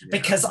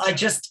 because I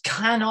just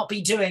cannot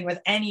be doing with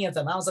any of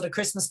them. I was at a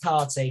Christmas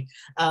party,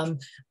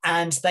 and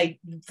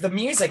the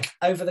music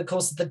over the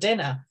course of the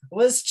dinner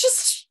was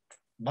just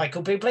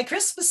Michael Bublé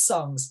Christmas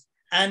songs,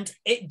 and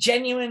it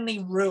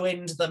genuinely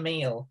ruined the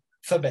meal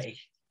for me.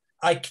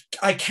 I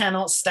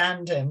cannot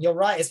stand him. You're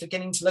right, it's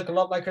beginning to look a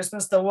lot like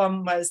Christmas. The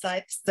one where it's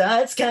like,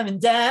 starts coming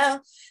down.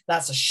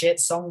 That's a shit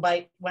song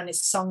when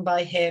it's sung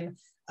by him.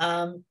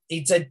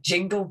 He did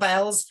Jingle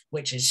Bells,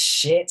 which is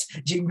shit.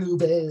 Jingle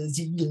bells,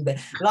 jingle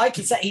bells. Like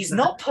you said, he's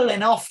not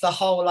pulling off the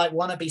whole like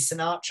wannabe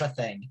Sinatra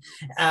thing.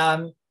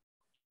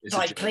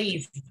 Like,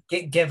 please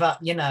give up.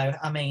 You know,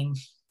 I mean,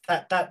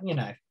 that you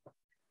know,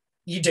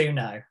 you do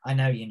know. I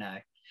know you know.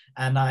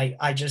 And I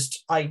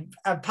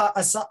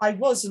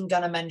wasn't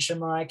going to mention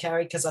Mariah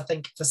Carey because I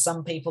think for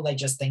some people they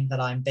just think that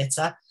I'm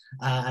bitter,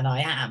 and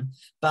I am.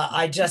 But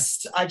I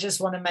just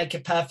want to make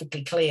it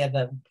perfectly clear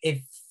that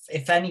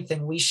if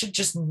anything, we should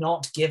just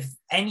not give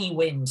any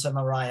win to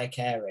Mariah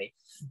Carey.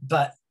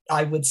 But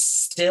I would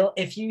still,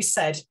 if you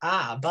said,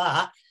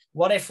 but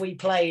what if we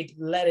played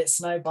Let It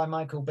Snow by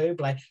Michael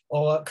Bublé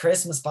or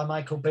Christmas by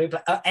Michael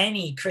Bublé or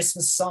any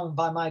Christmas song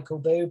by Michael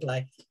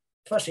Bublé?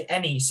 Especially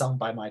any song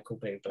by Michael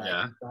Bublé.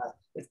 Yeah.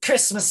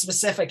 Christmas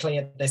specifically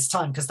at this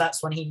time, because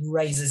that's when he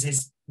raises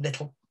his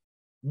little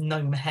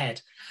gnome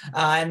head.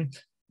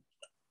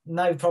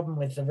 No problem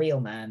with the real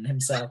man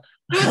himself.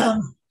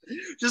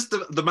 Just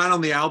the man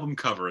on the album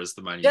cover is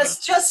the man.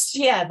 Just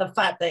the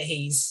fact that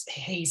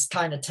he's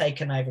kind of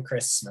taken over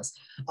Christmas.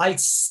 I'd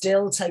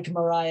still take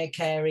Mariah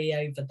Carey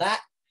over that,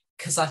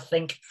 because I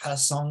think her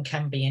song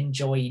can be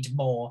enjoyed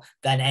more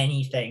than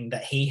anything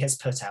that he has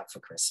put out for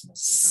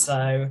Christmas.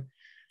 So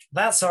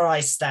that's where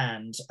I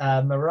stand.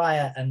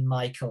 Mariah and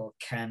Michael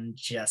can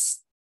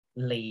just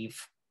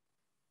leave.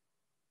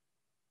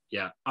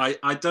 Yeah,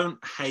 I don't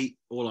hate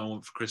All I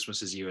Want for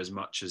Christmas Is You as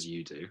much as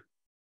you do.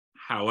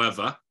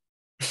 However,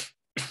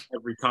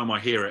 every time I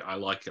hear it, I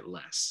like it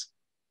less.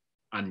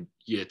 And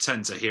you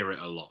tend to hear it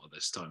a lot at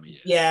this time of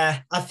year. Yeah,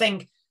 I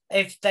think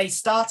if they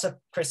start a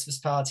Christmas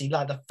party,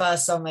 like the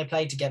first song they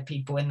play to get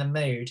people in the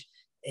mood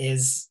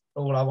is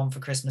All I Want for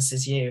Christmas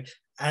Is You.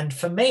 And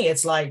for me,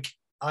 it's like,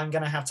 I'm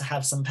going to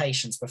have some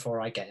patience before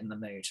I get in the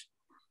mood,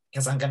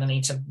 because I'm going to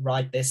need to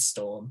ride this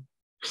storm.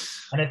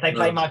 And if they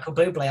play Michael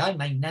Bublé, I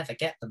may never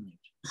get the mood.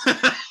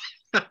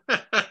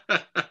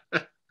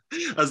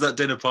 As that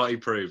dinner party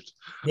proved.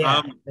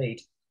 Yeah,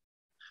 indeed.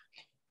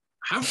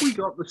 Have we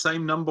got the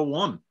same number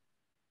one?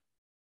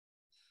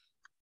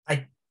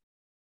 I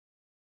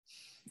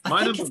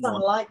think it's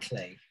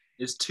unlikely.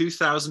 Is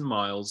 2,000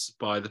 Miles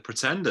by The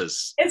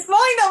Pretenders. It's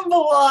my number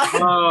one.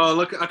 Oh,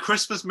 look, A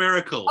Christmas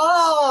Miracle.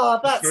 Oh,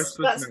 that's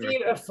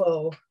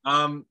beautiful.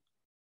 Now,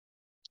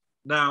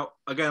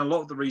 again, a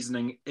lot of the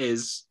reasoning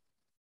is,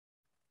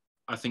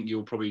 I think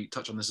you'll probably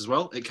touch on this as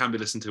well, it can be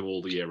listened to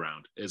all the year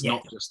round. It's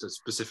not just a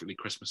specifically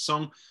Christmas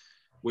song,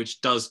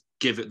 which does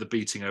give it the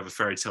beating over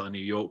Fairy Tale in New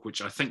York,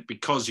 which I think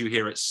because you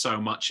hear it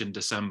so much in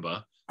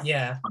December, you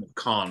kind of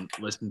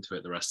can't listen to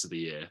it the rest of the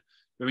year.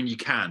 I mean, you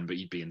can, but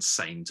you'd be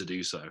insane to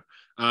do so.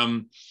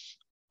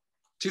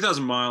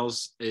 2,000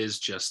 Miles is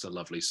just a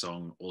lovely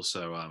song.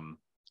 Also,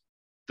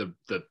 the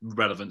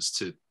relevance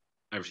to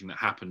everything that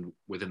happened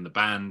within the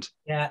band.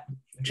 Yeah,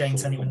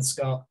 James Honeyman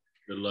Scott.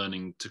 The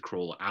Learning to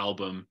Crawl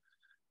album.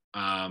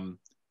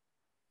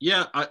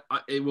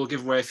 It will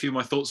give away a few of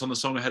my thoughts on the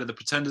song ahead of the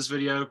Pretenders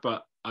video,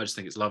 but I just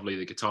think it's lovely.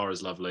 The guitar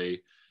is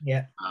lovely.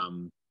 Yeah.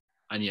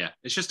 And yeah,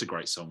 it's just a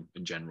great song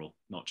in general,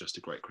 not just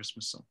a great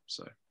Christmas song.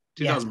 So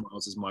 2,000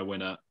 Miles is my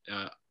winner.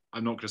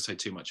 I'm not going to say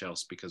too much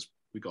else because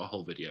we got a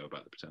whole video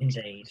about the Pretenders.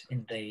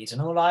 Indeed.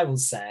 And all I will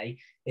say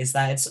is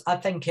that I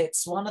think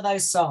it's one of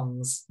those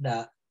songs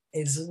that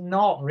is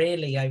not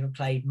really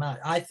overplayed much.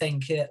 I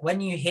think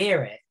when you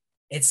hear it,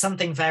 it's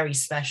something very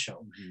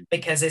special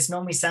because it's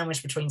normally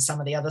sandwiched between some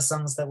of the other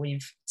songs that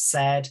we've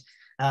said,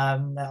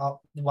 the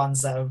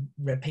ones that are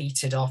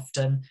repeated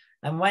often.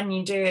 And when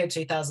you do hear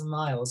 2,000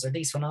 Miles, or at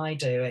least when I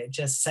do, it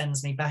just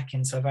sends me back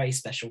into a very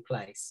special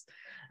place.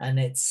 And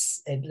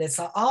it's like,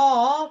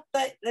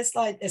 but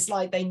it's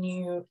like they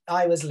knew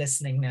I was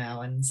listening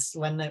now. And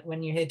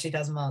when you hear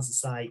 2,000 Miles,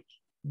 it's like,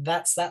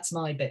 that's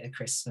my bit of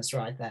Christmas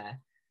right there.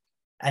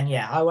 And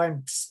yeah, I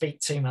won't speak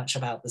too much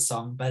about the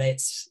song, but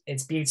it's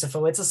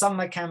beautiful. It's a song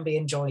that can be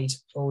enjoyed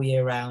all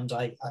year round,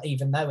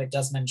 even though it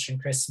does mention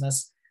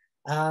Christmas.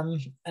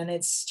 And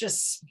it's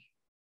just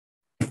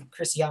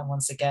Chris Young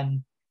once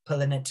again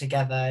pulling it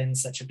together in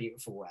such a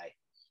beautiful way.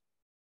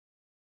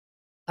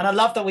 And I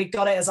love that we've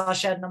got it as our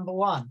shared number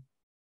one.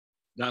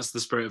 That's the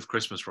spirit of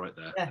Christmas right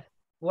there. Yeah.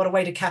 What a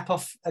way to cap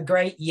off a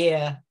great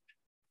year.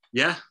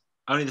 Yeah.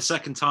 Only the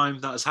second time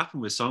that has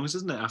happened with songs,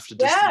 isn't it? After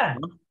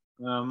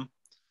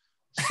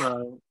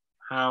so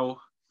how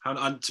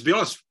and to be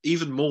honest,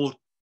 even more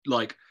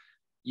like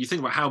you think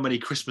about how many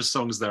Christmas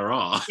songs there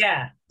are.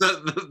 Yeah.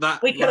 that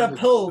we could have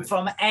pulled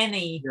from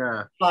any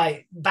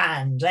like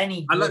band,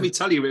 any group. And let me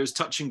tell you, it was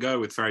touch and go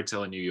with Fairy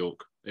Tale in New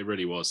York. It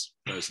really was,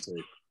 those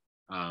two.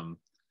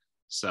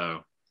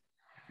 So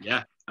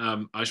yeah,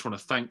 I just want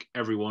to thank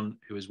everyone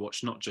who has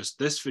watched not just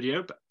this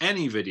video, but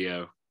any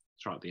video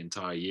throughout the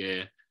entire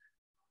year.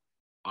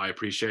 I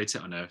appreciate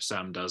it. I know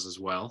Sam does as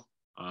well.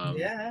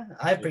 Yeah,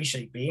 I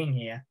appreciate being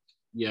here.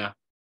 Yeah.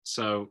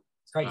 So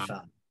it's great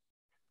fun.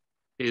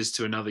 Here's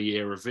to another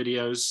year of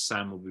videos.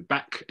 Sam will be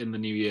back in the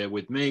new year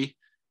with me.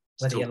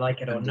 Whether you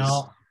like it or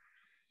not.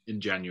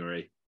 In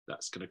January,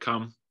 that's going to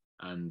come.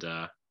 And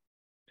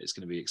it's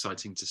going to be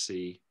exciting to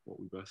see what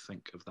we both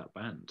think of that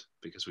band,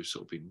 because we've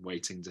sort of been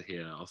waiting to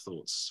hear our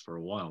thoughts for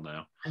a while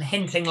now. And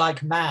hinting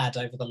like mad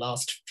over the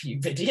last few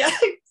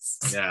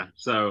videos. Yeah,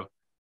 so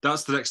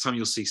that's the next time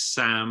you'll see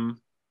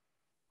Sam,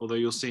 although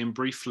you'll see him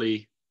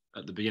briefly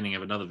at the beginning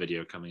of another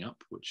video coming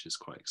up, which is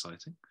quite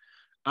exciting.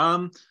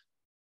 But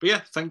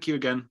yeah, thank you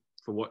again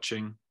for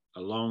watching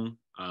along.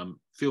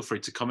 Feel free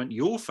to comment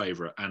your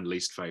favourite and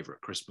least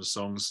favourite Christmas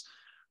songs.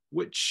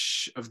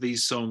 Which of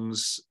these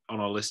songs on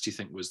our list do you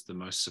think was the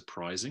most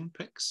surprising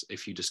picks?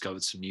 If you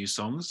discovered some new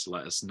songs,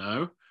 let us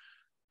know.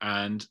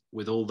 And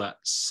with all that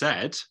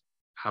said,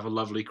 have a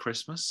lovely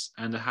Christmas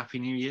and a happy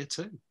new year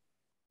too.